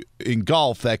if in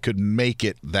golf that could make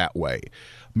it that way.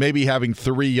 Maybe having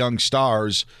three young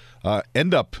stars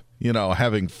end up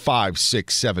having 5,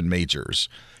 6, 7 majors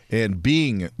and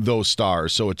being those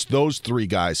stars. So it's those three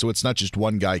guys. So it's not just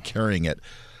one guy carrying it.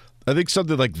 I think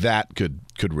something like that could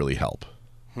really help.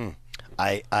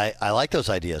 I like those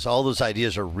ideas. All those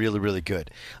ideas are really, really good.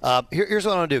 Here's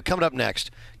what I want to do. Coming up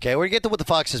next, okay, we're going to get to what the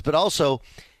Fox is, but also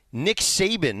Nick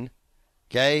Saban,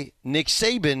 okay? Nick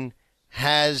Saban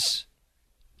has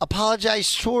apologized,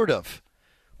 sort of.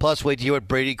 Plus, wait to hear what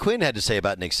Brady Quinn had to say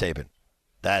about Nick Saban.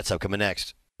 That's upcoming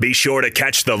next. Be sure to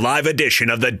catch the live edition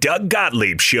of the Doug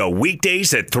Gottlieb Show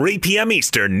weekdays at 3 p.m.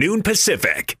 Eastern, noon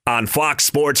Pacific on Fox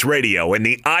Sports Radio and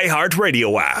the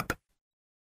iHeartRadio app.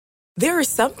 There are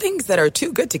some things that are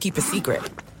too good to keep a secret.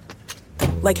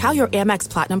 Like how your Amex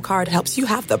Platinum card helps you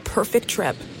have the perfect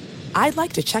trip. I'd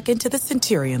like to check into the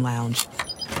Centurion Lounge.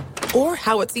 Or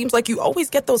how it seems like you always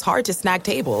get those hard-to-snag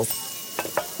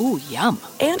tables. Ooh, yum.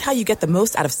 And how you get the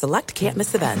most out of select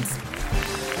can't-miss events.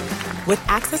 With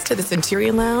access to the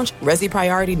Centurion Lounge, Resi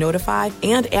Priority Notified,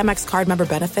 and Amex card member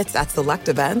benefits at select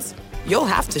events, you'll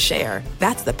have to share.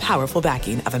 That's the powerful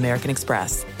backing of American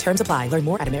Express. Terms apply. Learn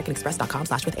more at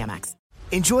americanexpress.com/withAmex.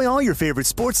 Enjoy all your favorite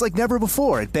sports like never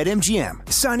before at BetMGM.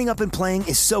 Signing up and playing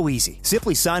is so easy.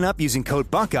 Simply sign up using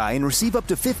code Buckeye and receive up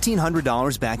to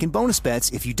 $1,500 back in bonus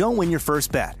bets if you don't win your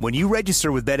first bet. When you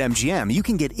register with BetMGM, you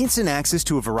can get instant access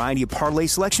to a variety of parlay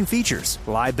selection features,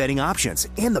 live betting options,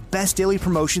 and the best daily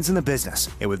promotions in the business.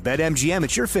 And with BetMGM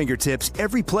at your fingertips,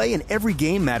 every play and every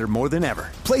game matter more than ever.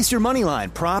 Place your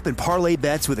moneyline, prop, and parlay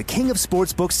bets with the king of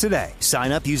sportsbooks today.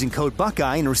 Sign up using code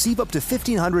Buckeye and receive up to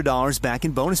 $1,500 back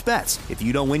in bonus bets if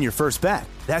you don't win your first bet.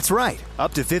 That's right,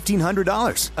 up to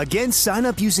 $1,500. Again, sign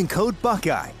up using code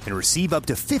Buckeye and receive up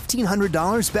to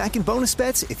 $1,500 back in bonus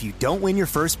bets if you don't win your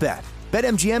first bet.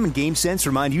 BetMGM and GameSense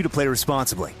remind you to play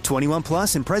responsibly. 21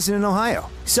 plus and present in Ohio.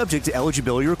 Subject to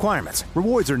eligibility requirements.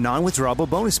 Rewards are non-withdrawable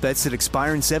bonus bets that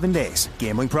expire in 7 days.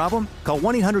 Gambling problem? Call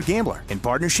 1-800-GAMBLER in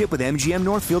partnership with MGM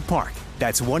Northfield Park.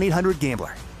 That's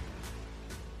 1-800-GAMBLER.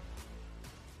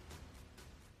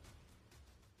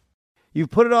 You've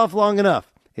put it off long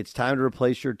enough. It's time to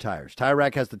replace your tires. Tire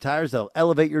Rack has the tires that'll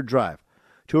elevate your drive.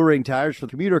 Touring tires for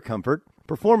commuter comfort,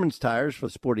 performance tires for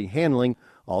sporty handling,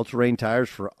 all-terrain tires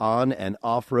for on- and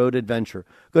off-road adventure.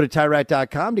 Go to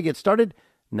TireRack.com to get started.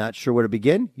 Not sure where to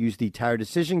begin? Use the Tire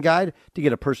Decision Guide to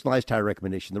get a personalized tire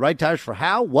recommendation. The right tires for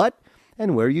how, what,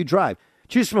 and where you drive.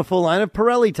 Choose from a full line of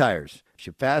Pirelli tires.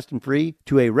 Ship fast and free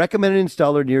to a recommended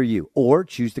installer near you. Or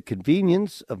choose the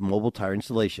convenience of mobile tire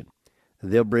installation.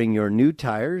 They'll bring your new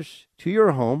tires to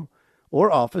your home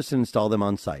or office and install them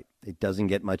on site. It doesn't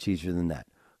get much easier than that.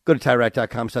 Go to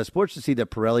TireRack.com/sports to see the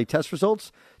Pirelli test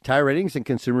results, tire ratings, and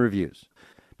consumer reviews.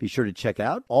 Be sure to check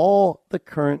out all the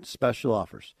current special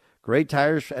offers. Great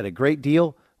tires at a great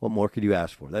deal. What more could you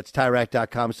ask for? That's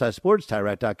TireRack.com/sports,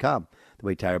 TireRack.com, the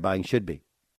way tire buying should be.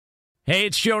 Hey,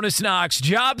 it's Jonas Knox.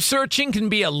 Job searching can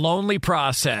be a lonely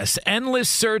process. Endless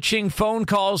searching, phone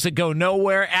calls that go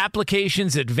nowhere,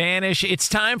 applications that vanish. It's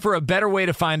time for a better way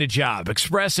to find a job.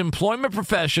 Express Employment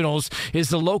Professionals is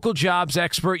the local jobs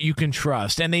expert you can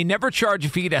trust, and they never charge a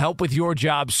fee to help with your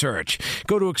job search.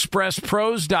 Go to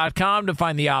expresspros.com to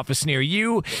find the office near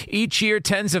you. Each year,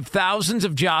 tens of thousands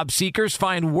of job seekers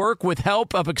find work with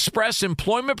help of Express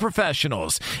Employment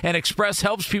Professionals, and Express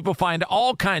helps people find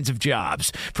all kinds of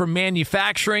jobs, from manufacturing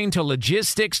manufacturing to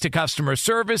logistics to customer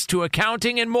service to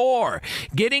accounting and more.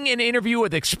 Getting an interview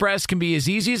with Express can be as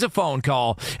easy as a phone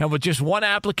call. And with just one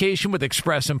application with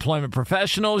Express Employment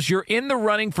Professionals, you're in the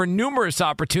running for numerous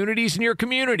opportunities in your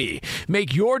community.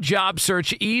 Make your job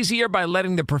search easier by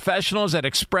letting the professionals at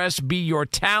Express be your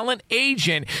talent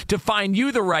agent to find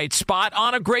you the right spot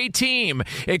on a great team.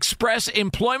 Express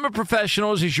Employment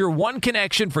Professionals is your one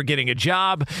connection for getting a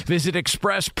job. Visit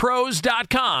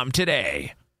expresspros.com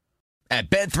today. At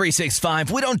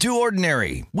Bet365, we don't do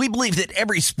ordinary. We believe that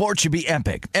every sport should be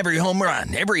epic. Every home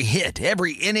run, every hit,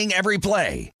 every inning, every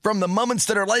play. From the moments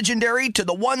that are legendary to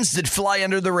the ones that fly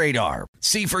under the radar.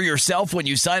 See for yourself when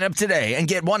you sign up today and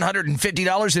get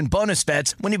 $150 in bonus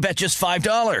bets when you bet just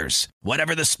 $5.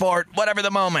 Whatever the sport, whatever the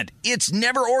moment, it's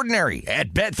never ordinary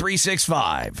at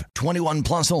Bet365. 21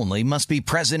 plus only. Must be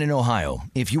present in Ohio.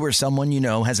 If you or someone you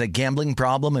know has a gambling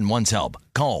problem and wants help,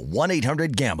 call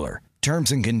 1-800-GAMBLER.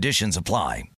 Terms and conditions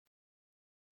apply.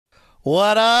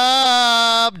 What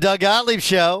up? Doug Gottlieb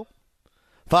Show,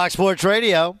 Fox Sports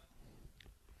Radio.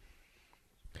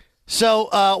 So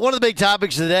one of the big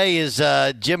topics today is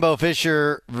Jimbo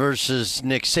Fisher versus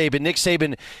Nick Saban. Nick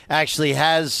Saban actually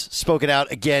has spoken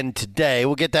out again today.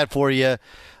 We'll get that for you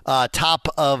top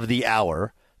of the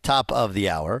hour.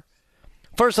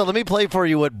 First of all, let me play for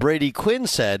you what Brady Quinn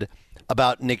said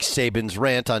about Nick Saban's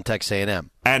rant on Texas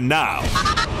A&M. And now...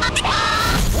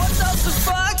 What does the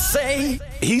fox say?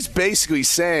 He's basically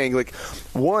saying, like,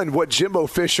 one, what Jimbo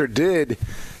Fisher did,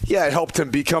 yeah, it helped him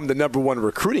become the number one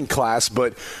recruiting class,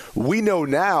 but we know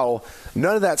now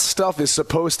none of that stuff is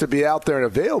supposed to be out there and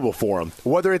available for him,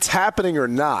 whether it's happening or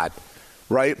not,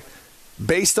 right?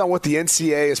 Based on what the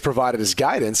NCAA has provided as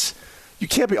guidance, you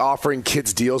can't be offering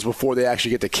kids deals before they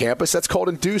actually get to campus. That's called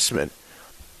inducement.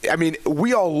 I mean,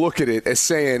 we all look at it as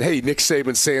saying, hey, Nick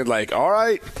Saban's saying, like, all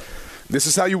right, this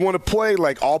is how you want to play.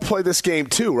 Like, I'll play this game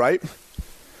too, right?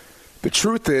 The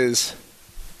truth is,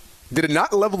 did it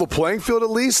not level the playing field at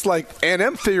least? Like,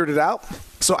 A&M figured it out.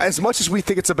 So as much as we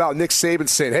think it's about Nick Saban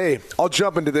saying, hey, I'll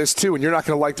jump into this too, and you're not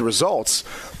going to like the results,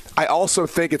 I also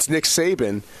think it's Nick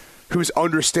Saban who's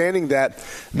understanding that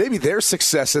maybe their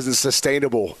success isn't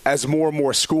sustainable as more and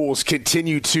more schools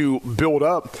continue to build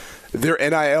up their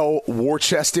NIL war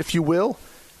chest, if you will,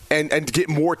 and get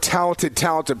more talented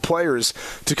players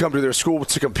to come to their school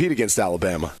to compete against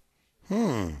Alabama.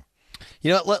 You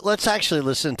know, let's actually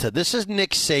listen to this. Is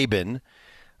Nick Saban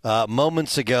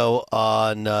moments ago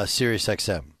on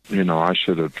SiriusXM. You know, I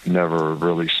should have never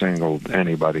really singled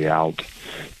anybody out.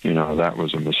 You know, that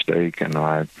was a mistake, and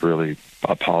I really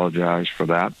apologize for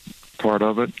that part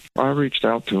of it. I reached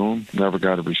out to him, never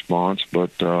got a response,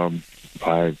 but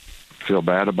I feel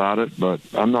bad about it, but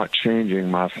I'm not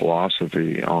changing my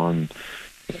philosophy on,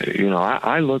 you know,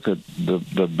 I look at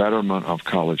the betterment of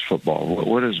college football,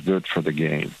 what is good for the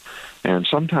game. And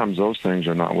sometimes those things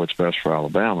are not what's best for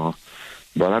Alabama,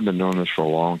 but I've been doing this for a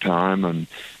long time, and,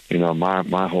 you know,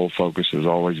 my whole focus has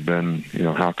always been, you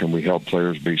know, how can we help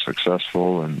players be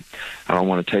successful, and I don't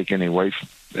want to take anything away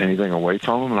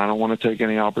from them, and I don't want to take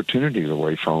any opportunities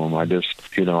away from them. I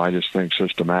just think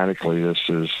systematically this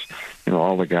is, you know,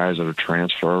 all the guys that are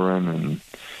transferring, and,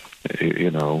 you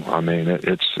know, I mean,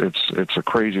 it's a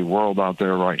crazy world out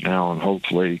there right now, and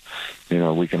hopefully, you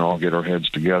know, we can all get our heads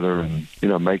together and, you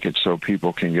know, make it so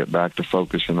people can get back to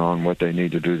focusing on what they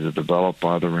need to do to develop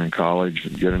while they're in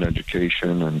college, get an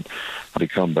education, and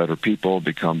become better people,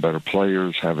 become better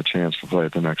players, have a chance to play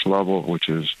at the next level, which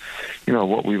is, you know,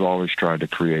 what we've always tried to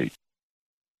create.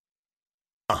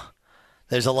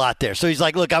 There's a lot there. So he's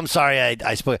like, look, I'm sorry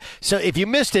I spoke. So if you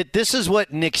missed it, this is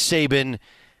what Nick Saban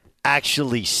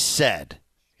actually said.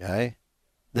 Okay?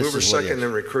 We were second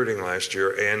in recruiting last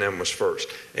year. A&M was first.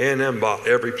 A&M bought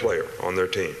every player on their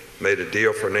team, made a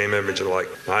deal for name, image, and like.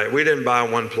 All right, we didn't buy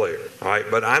one player. All right,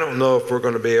 but I don't know if we're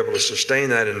going to be able to sustain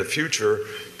that in the future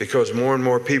because more and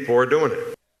more people are doing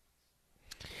it.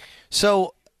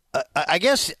 So I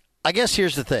guess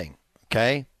here's the thing,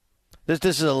 okay? This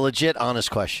is a legit, honest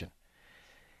question.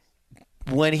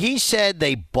 When he said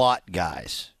they bought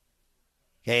guys,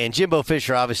 okay, and Jimbo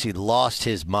Fisher obviously lost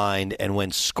his mind and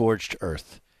went scorched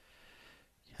earth,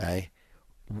 okay,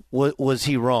 was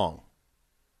he wrong?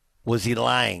 Was he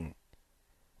lying?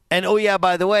 And, oh, yeah,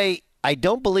 by the way, I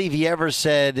don't believe he ever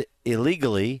said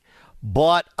illegally.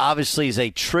 Bought obviously is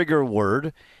a trigger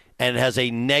word, and it has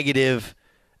a negative,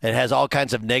 it has all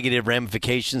kinds of negative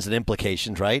ramifications and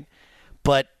implications, right?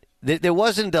 But there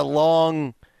wasn't a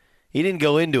long, he didn't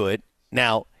go into it.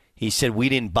 Now, he said we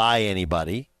didn't buy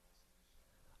anybody.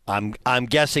 I'm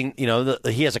guessing, you know,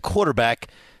 he has a quarterback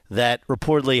that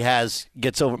reportedly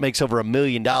makes over $1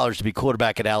 million to be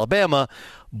quarterback at Alabama,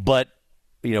 but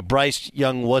Bryce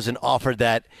Young wasn't offered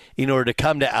that in order to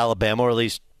come to Alabama, or at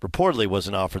least reportedly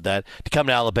wasn't offered that to come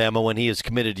to Alabama when he is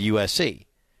committed to USC.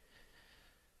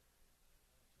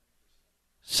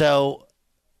 So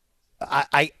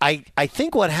I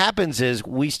think what happens is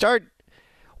we start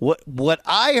what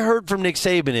I heard from Nick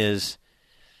Saban is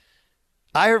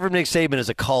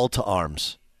a call to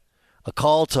arms. A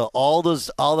call to all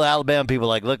the Alabama people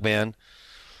like, look, man,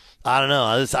 I don't know.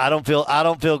 I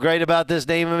don't feel great about this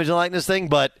name, image, and likeness thing,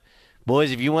 but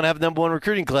boys, if you want to have the number one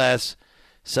recruiting class,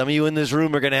 some of you in this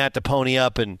room are going to have to pony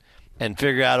up and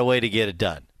figure out a way to get it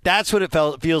done. That's what it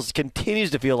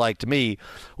continues to feel like to me.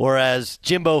 Whereas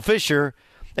Jimbo Fisher,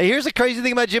 now here's the crazy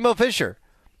thing about Jimbo Fisher.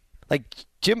 Like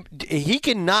he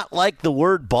can not like the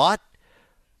word bought,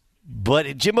 but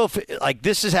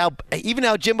this is how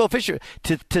Jimbo Fisher,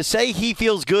 to say he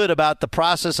feels good about the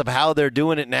process of how they're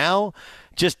doing it now,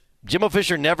 just Jimbo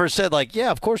Fisher never said like,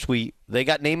 yeah, of course they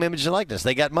got name, image, and likeness.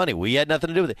 They got money. We had nothing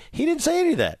to do with it. He didn't say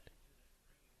any of that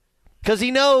because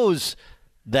he knows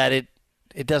that it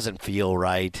doesn't feel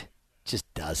right. It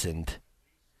just doesn't.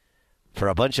 For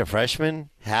a bunch of freshmen,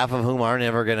 half of whom aren't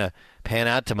ever going to pan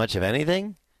out to much of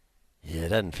anything, yeah, it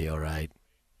doesn't feel right.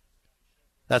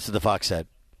 That's what the Fox said.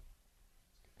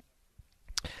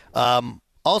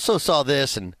 Also saw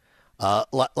this and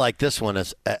like this one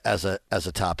as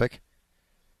a topic.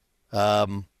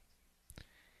 Guys,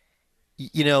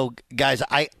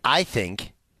 I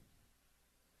think.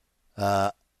 We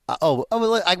got a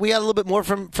little bit more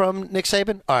from Nick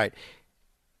Saban. All right,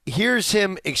 here's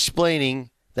him explaining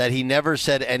that he never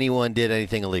said anyone did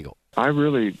anything illegal. I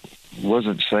really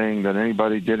wasn't saying that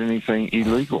anybody did anything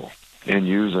illegal and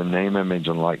use a name, image,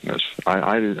 and likeness.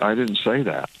 I didn't say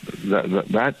that.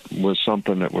 That was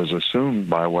something that was assumed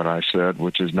by what I said,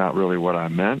 which is not really what I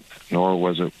meant, nor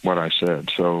was it what I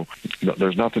said. So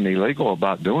there's nothing illegal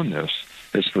about doing this.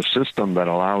 It's the system that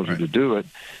allows you to do it,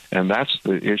 and that's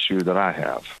the issue that I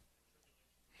have.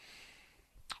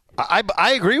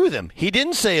 I agree with him. He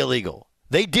didn't say illegal.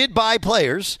 They did buy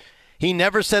players. He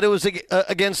never said it was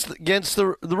against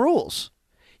the rules.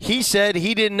 He said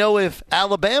he didn't know if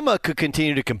Alabama could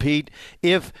continue to compete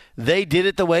if they did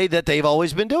it the way that they've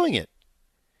always been doing it.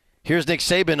 Here's Nick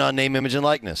Saban on name, image, and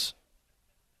likeness.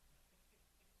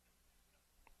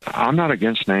 I'm not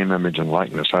against name, image, and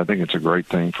likeness. I think it's a great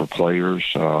thing for players.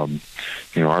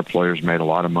 Our players made a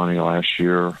lot of money last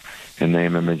year in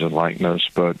name, image, and likeness.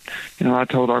 But, I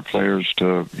told our players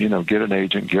to, get an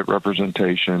agent, get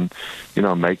representation,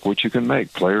 make what you can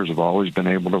make. Players have always been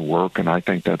able to work, and I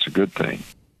think that's a good thing.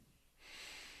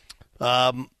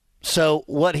 So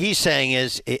what he's saying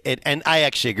is, and I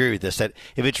actually agree with this, that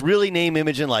if it's really name,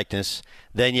 image, and likeness,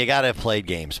 then you got to have played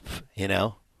games, Did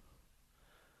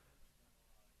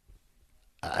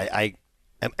I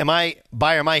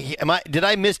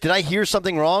hear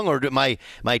something wrong, or am I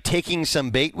taking some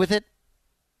bait with it?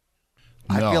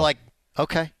 No. I feel like,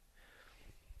 okay.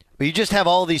 But you just have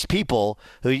all these people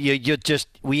who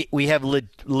we have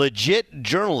legit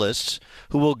journalists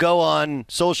who will go on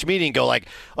social media and go like,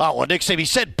 oh, well, Nick Saban, he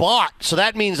said bought, so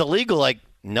that means illegal. Like,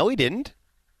 no, he didn't.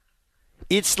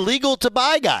 It's legal to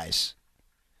buy guys.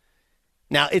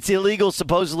 Now, it's illegal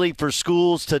supposedly for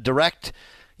schools to direct,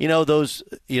 those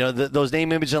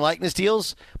name, image, and likeness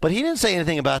deals, but he didn't say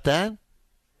anything about that.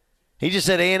 He just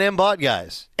said A&M bought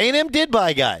guys. A&M did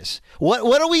buy guys.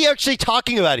 What are we actually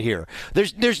talking about here?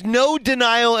 There's no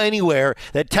denial anywhere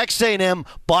that Texas A&M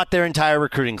bought their entire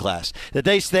recruiting class. That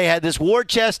they had this war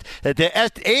chest. That the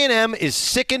A&M is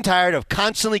sick and tired of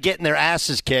constantly getting their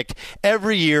asses kicked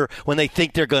every year when they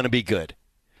think they're going to be good.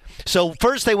 So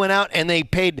first they went out and they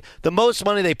paid the most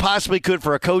money they possibly could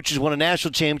for a coach who's won a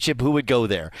national championship who would go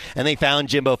there. And they found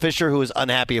Jimbo Fisher, who was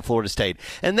unhappy at Florida State.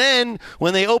 And then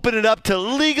when they opened it up to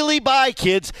legally buy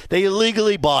kids, they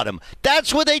illegally bought them.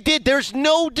 That's what they did. There's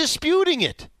no disputing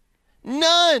it.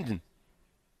 None.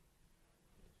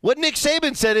 What Nick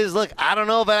Saban said is, look, I don't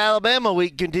know if at Alabama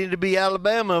we continue to be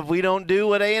Alabama if we don't do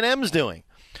what A&M's doing.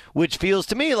 Which feels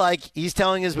to me like he's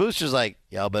telling his boosters, like,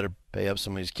 y'all better pay up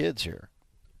some of these kids here.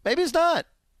 Maybe it's not.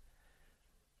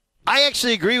 I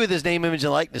actually agree with his name, image,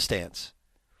 and likeness stance.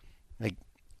 Like,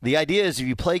 the idea is if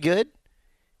you play good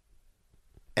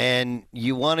and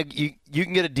you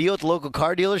can get a deal at the local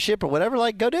car dealership or whatever,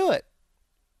 like, go do it.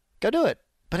 Go do it.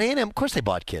 But A&M, of course they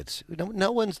bought kids.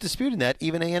 No one's disputing that,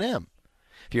 even A&M.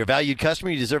 If you're a valued customer,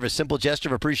 you deserve a simple gesture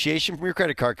of appreciation from your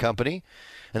credit card company.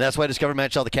 And that's why Discover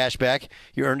matched all the cash back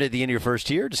you earned at the end of your first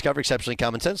year. Discover, exceptionally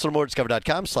common sense. Learn more at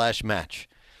discover.com/match.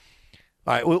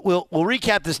 All right, we'll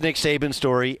recap this Nick Saban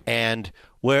story, and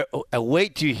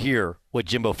wait to hear what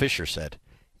Jimbo Fisher said.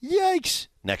 Yikes!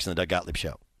 Next on the Doug Gottlieb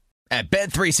Show. At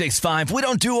Bet365, we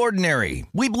don't do ordinary.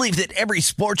 We believe that every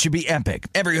sport should be epic.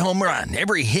 Every home run,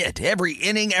 every hit, every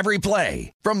inning, every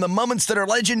play. From the moments that are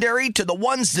legendary to the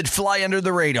ones that fly under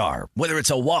the radar. Whether it's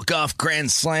a walk-off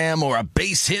grand slam or a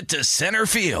base hit to center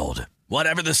field.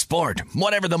 Whatever the sport,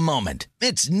 whatever the moment,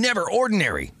 it's never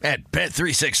ordinary at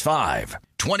Bet365.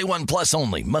 21 plus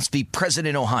only. Must be present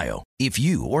in Ohio. If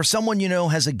you or someone you know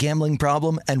has a gambling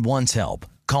problem and wants help,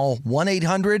 call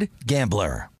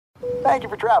 1-800-GAMBLER. Thank you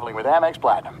for traveling with Amex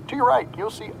Platinum. To your right,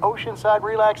 you'll see oceanside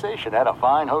relaxation at a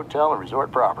fine hotel and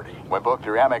resort property. When booked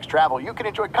through Amex Travel, you can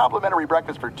enjoy complimentary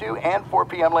breakfast for 2 and 4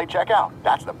 p.m. late checkout.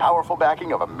 That's the powerful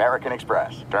backing of American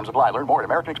Express. Terms apply. Learn more at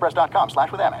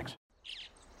americanexpress.com/withAmex.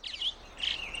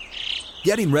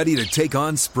 Getting ready to take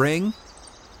on spring?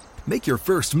 Make your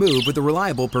first move with the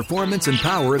reliable performance and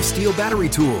power of Steel battery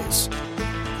tools.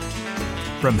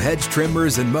 From hedge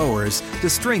trimmers and mowers to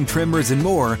string trimmers and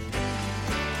more,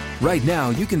 right now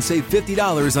you can save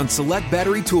 $50 on select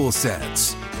battery tool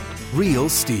sets. Real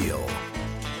Steel.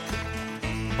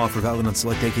 Offer valid on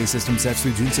select AK system sets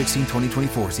through June 16,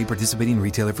 2024. See participating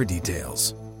retailer for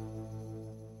details.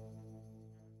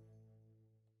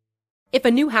 If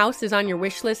a new house is on your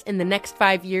wish list in the next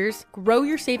 5 years, grow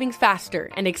your savings faster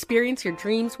and experience your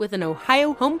dreams with an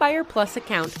Ohio Homebuyer Plus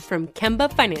account from Kemba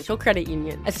Financial Credit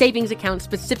Union. A savings account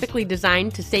specifically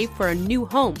designed to save for a new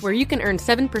home where you can earn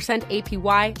 7%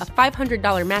 APY, a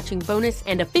 $500 matching bonus,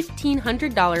 and a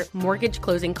 $1,500 mortgage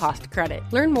closing cost credit.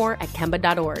 Learn more at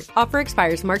Kemba.org. Offer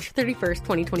expires March 31st,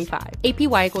 2025.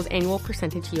 APY equals annual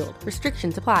percentage yield.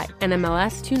 Restrictions apply.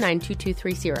 NMLS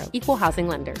 292230. Equal housing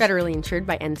lender. Federally insured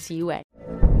by NCUA.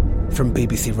 From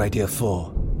BBC Radio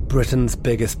 4, Britain's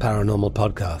biggest paranormal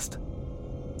podcast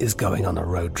is going on a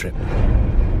road trip.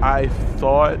 I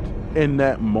thought in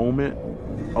that moment,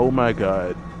 oh my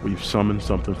God, we've summoned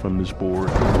something from this board.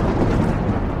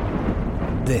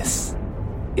 This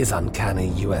is Uncanny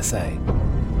USA.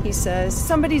 He says,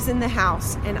 somebody's in the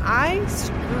house, and I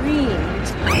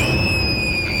screamed.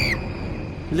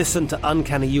 Listen to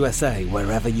Uncanny USA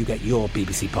wherever you get your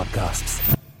BBC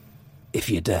podcasts, if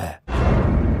you dare.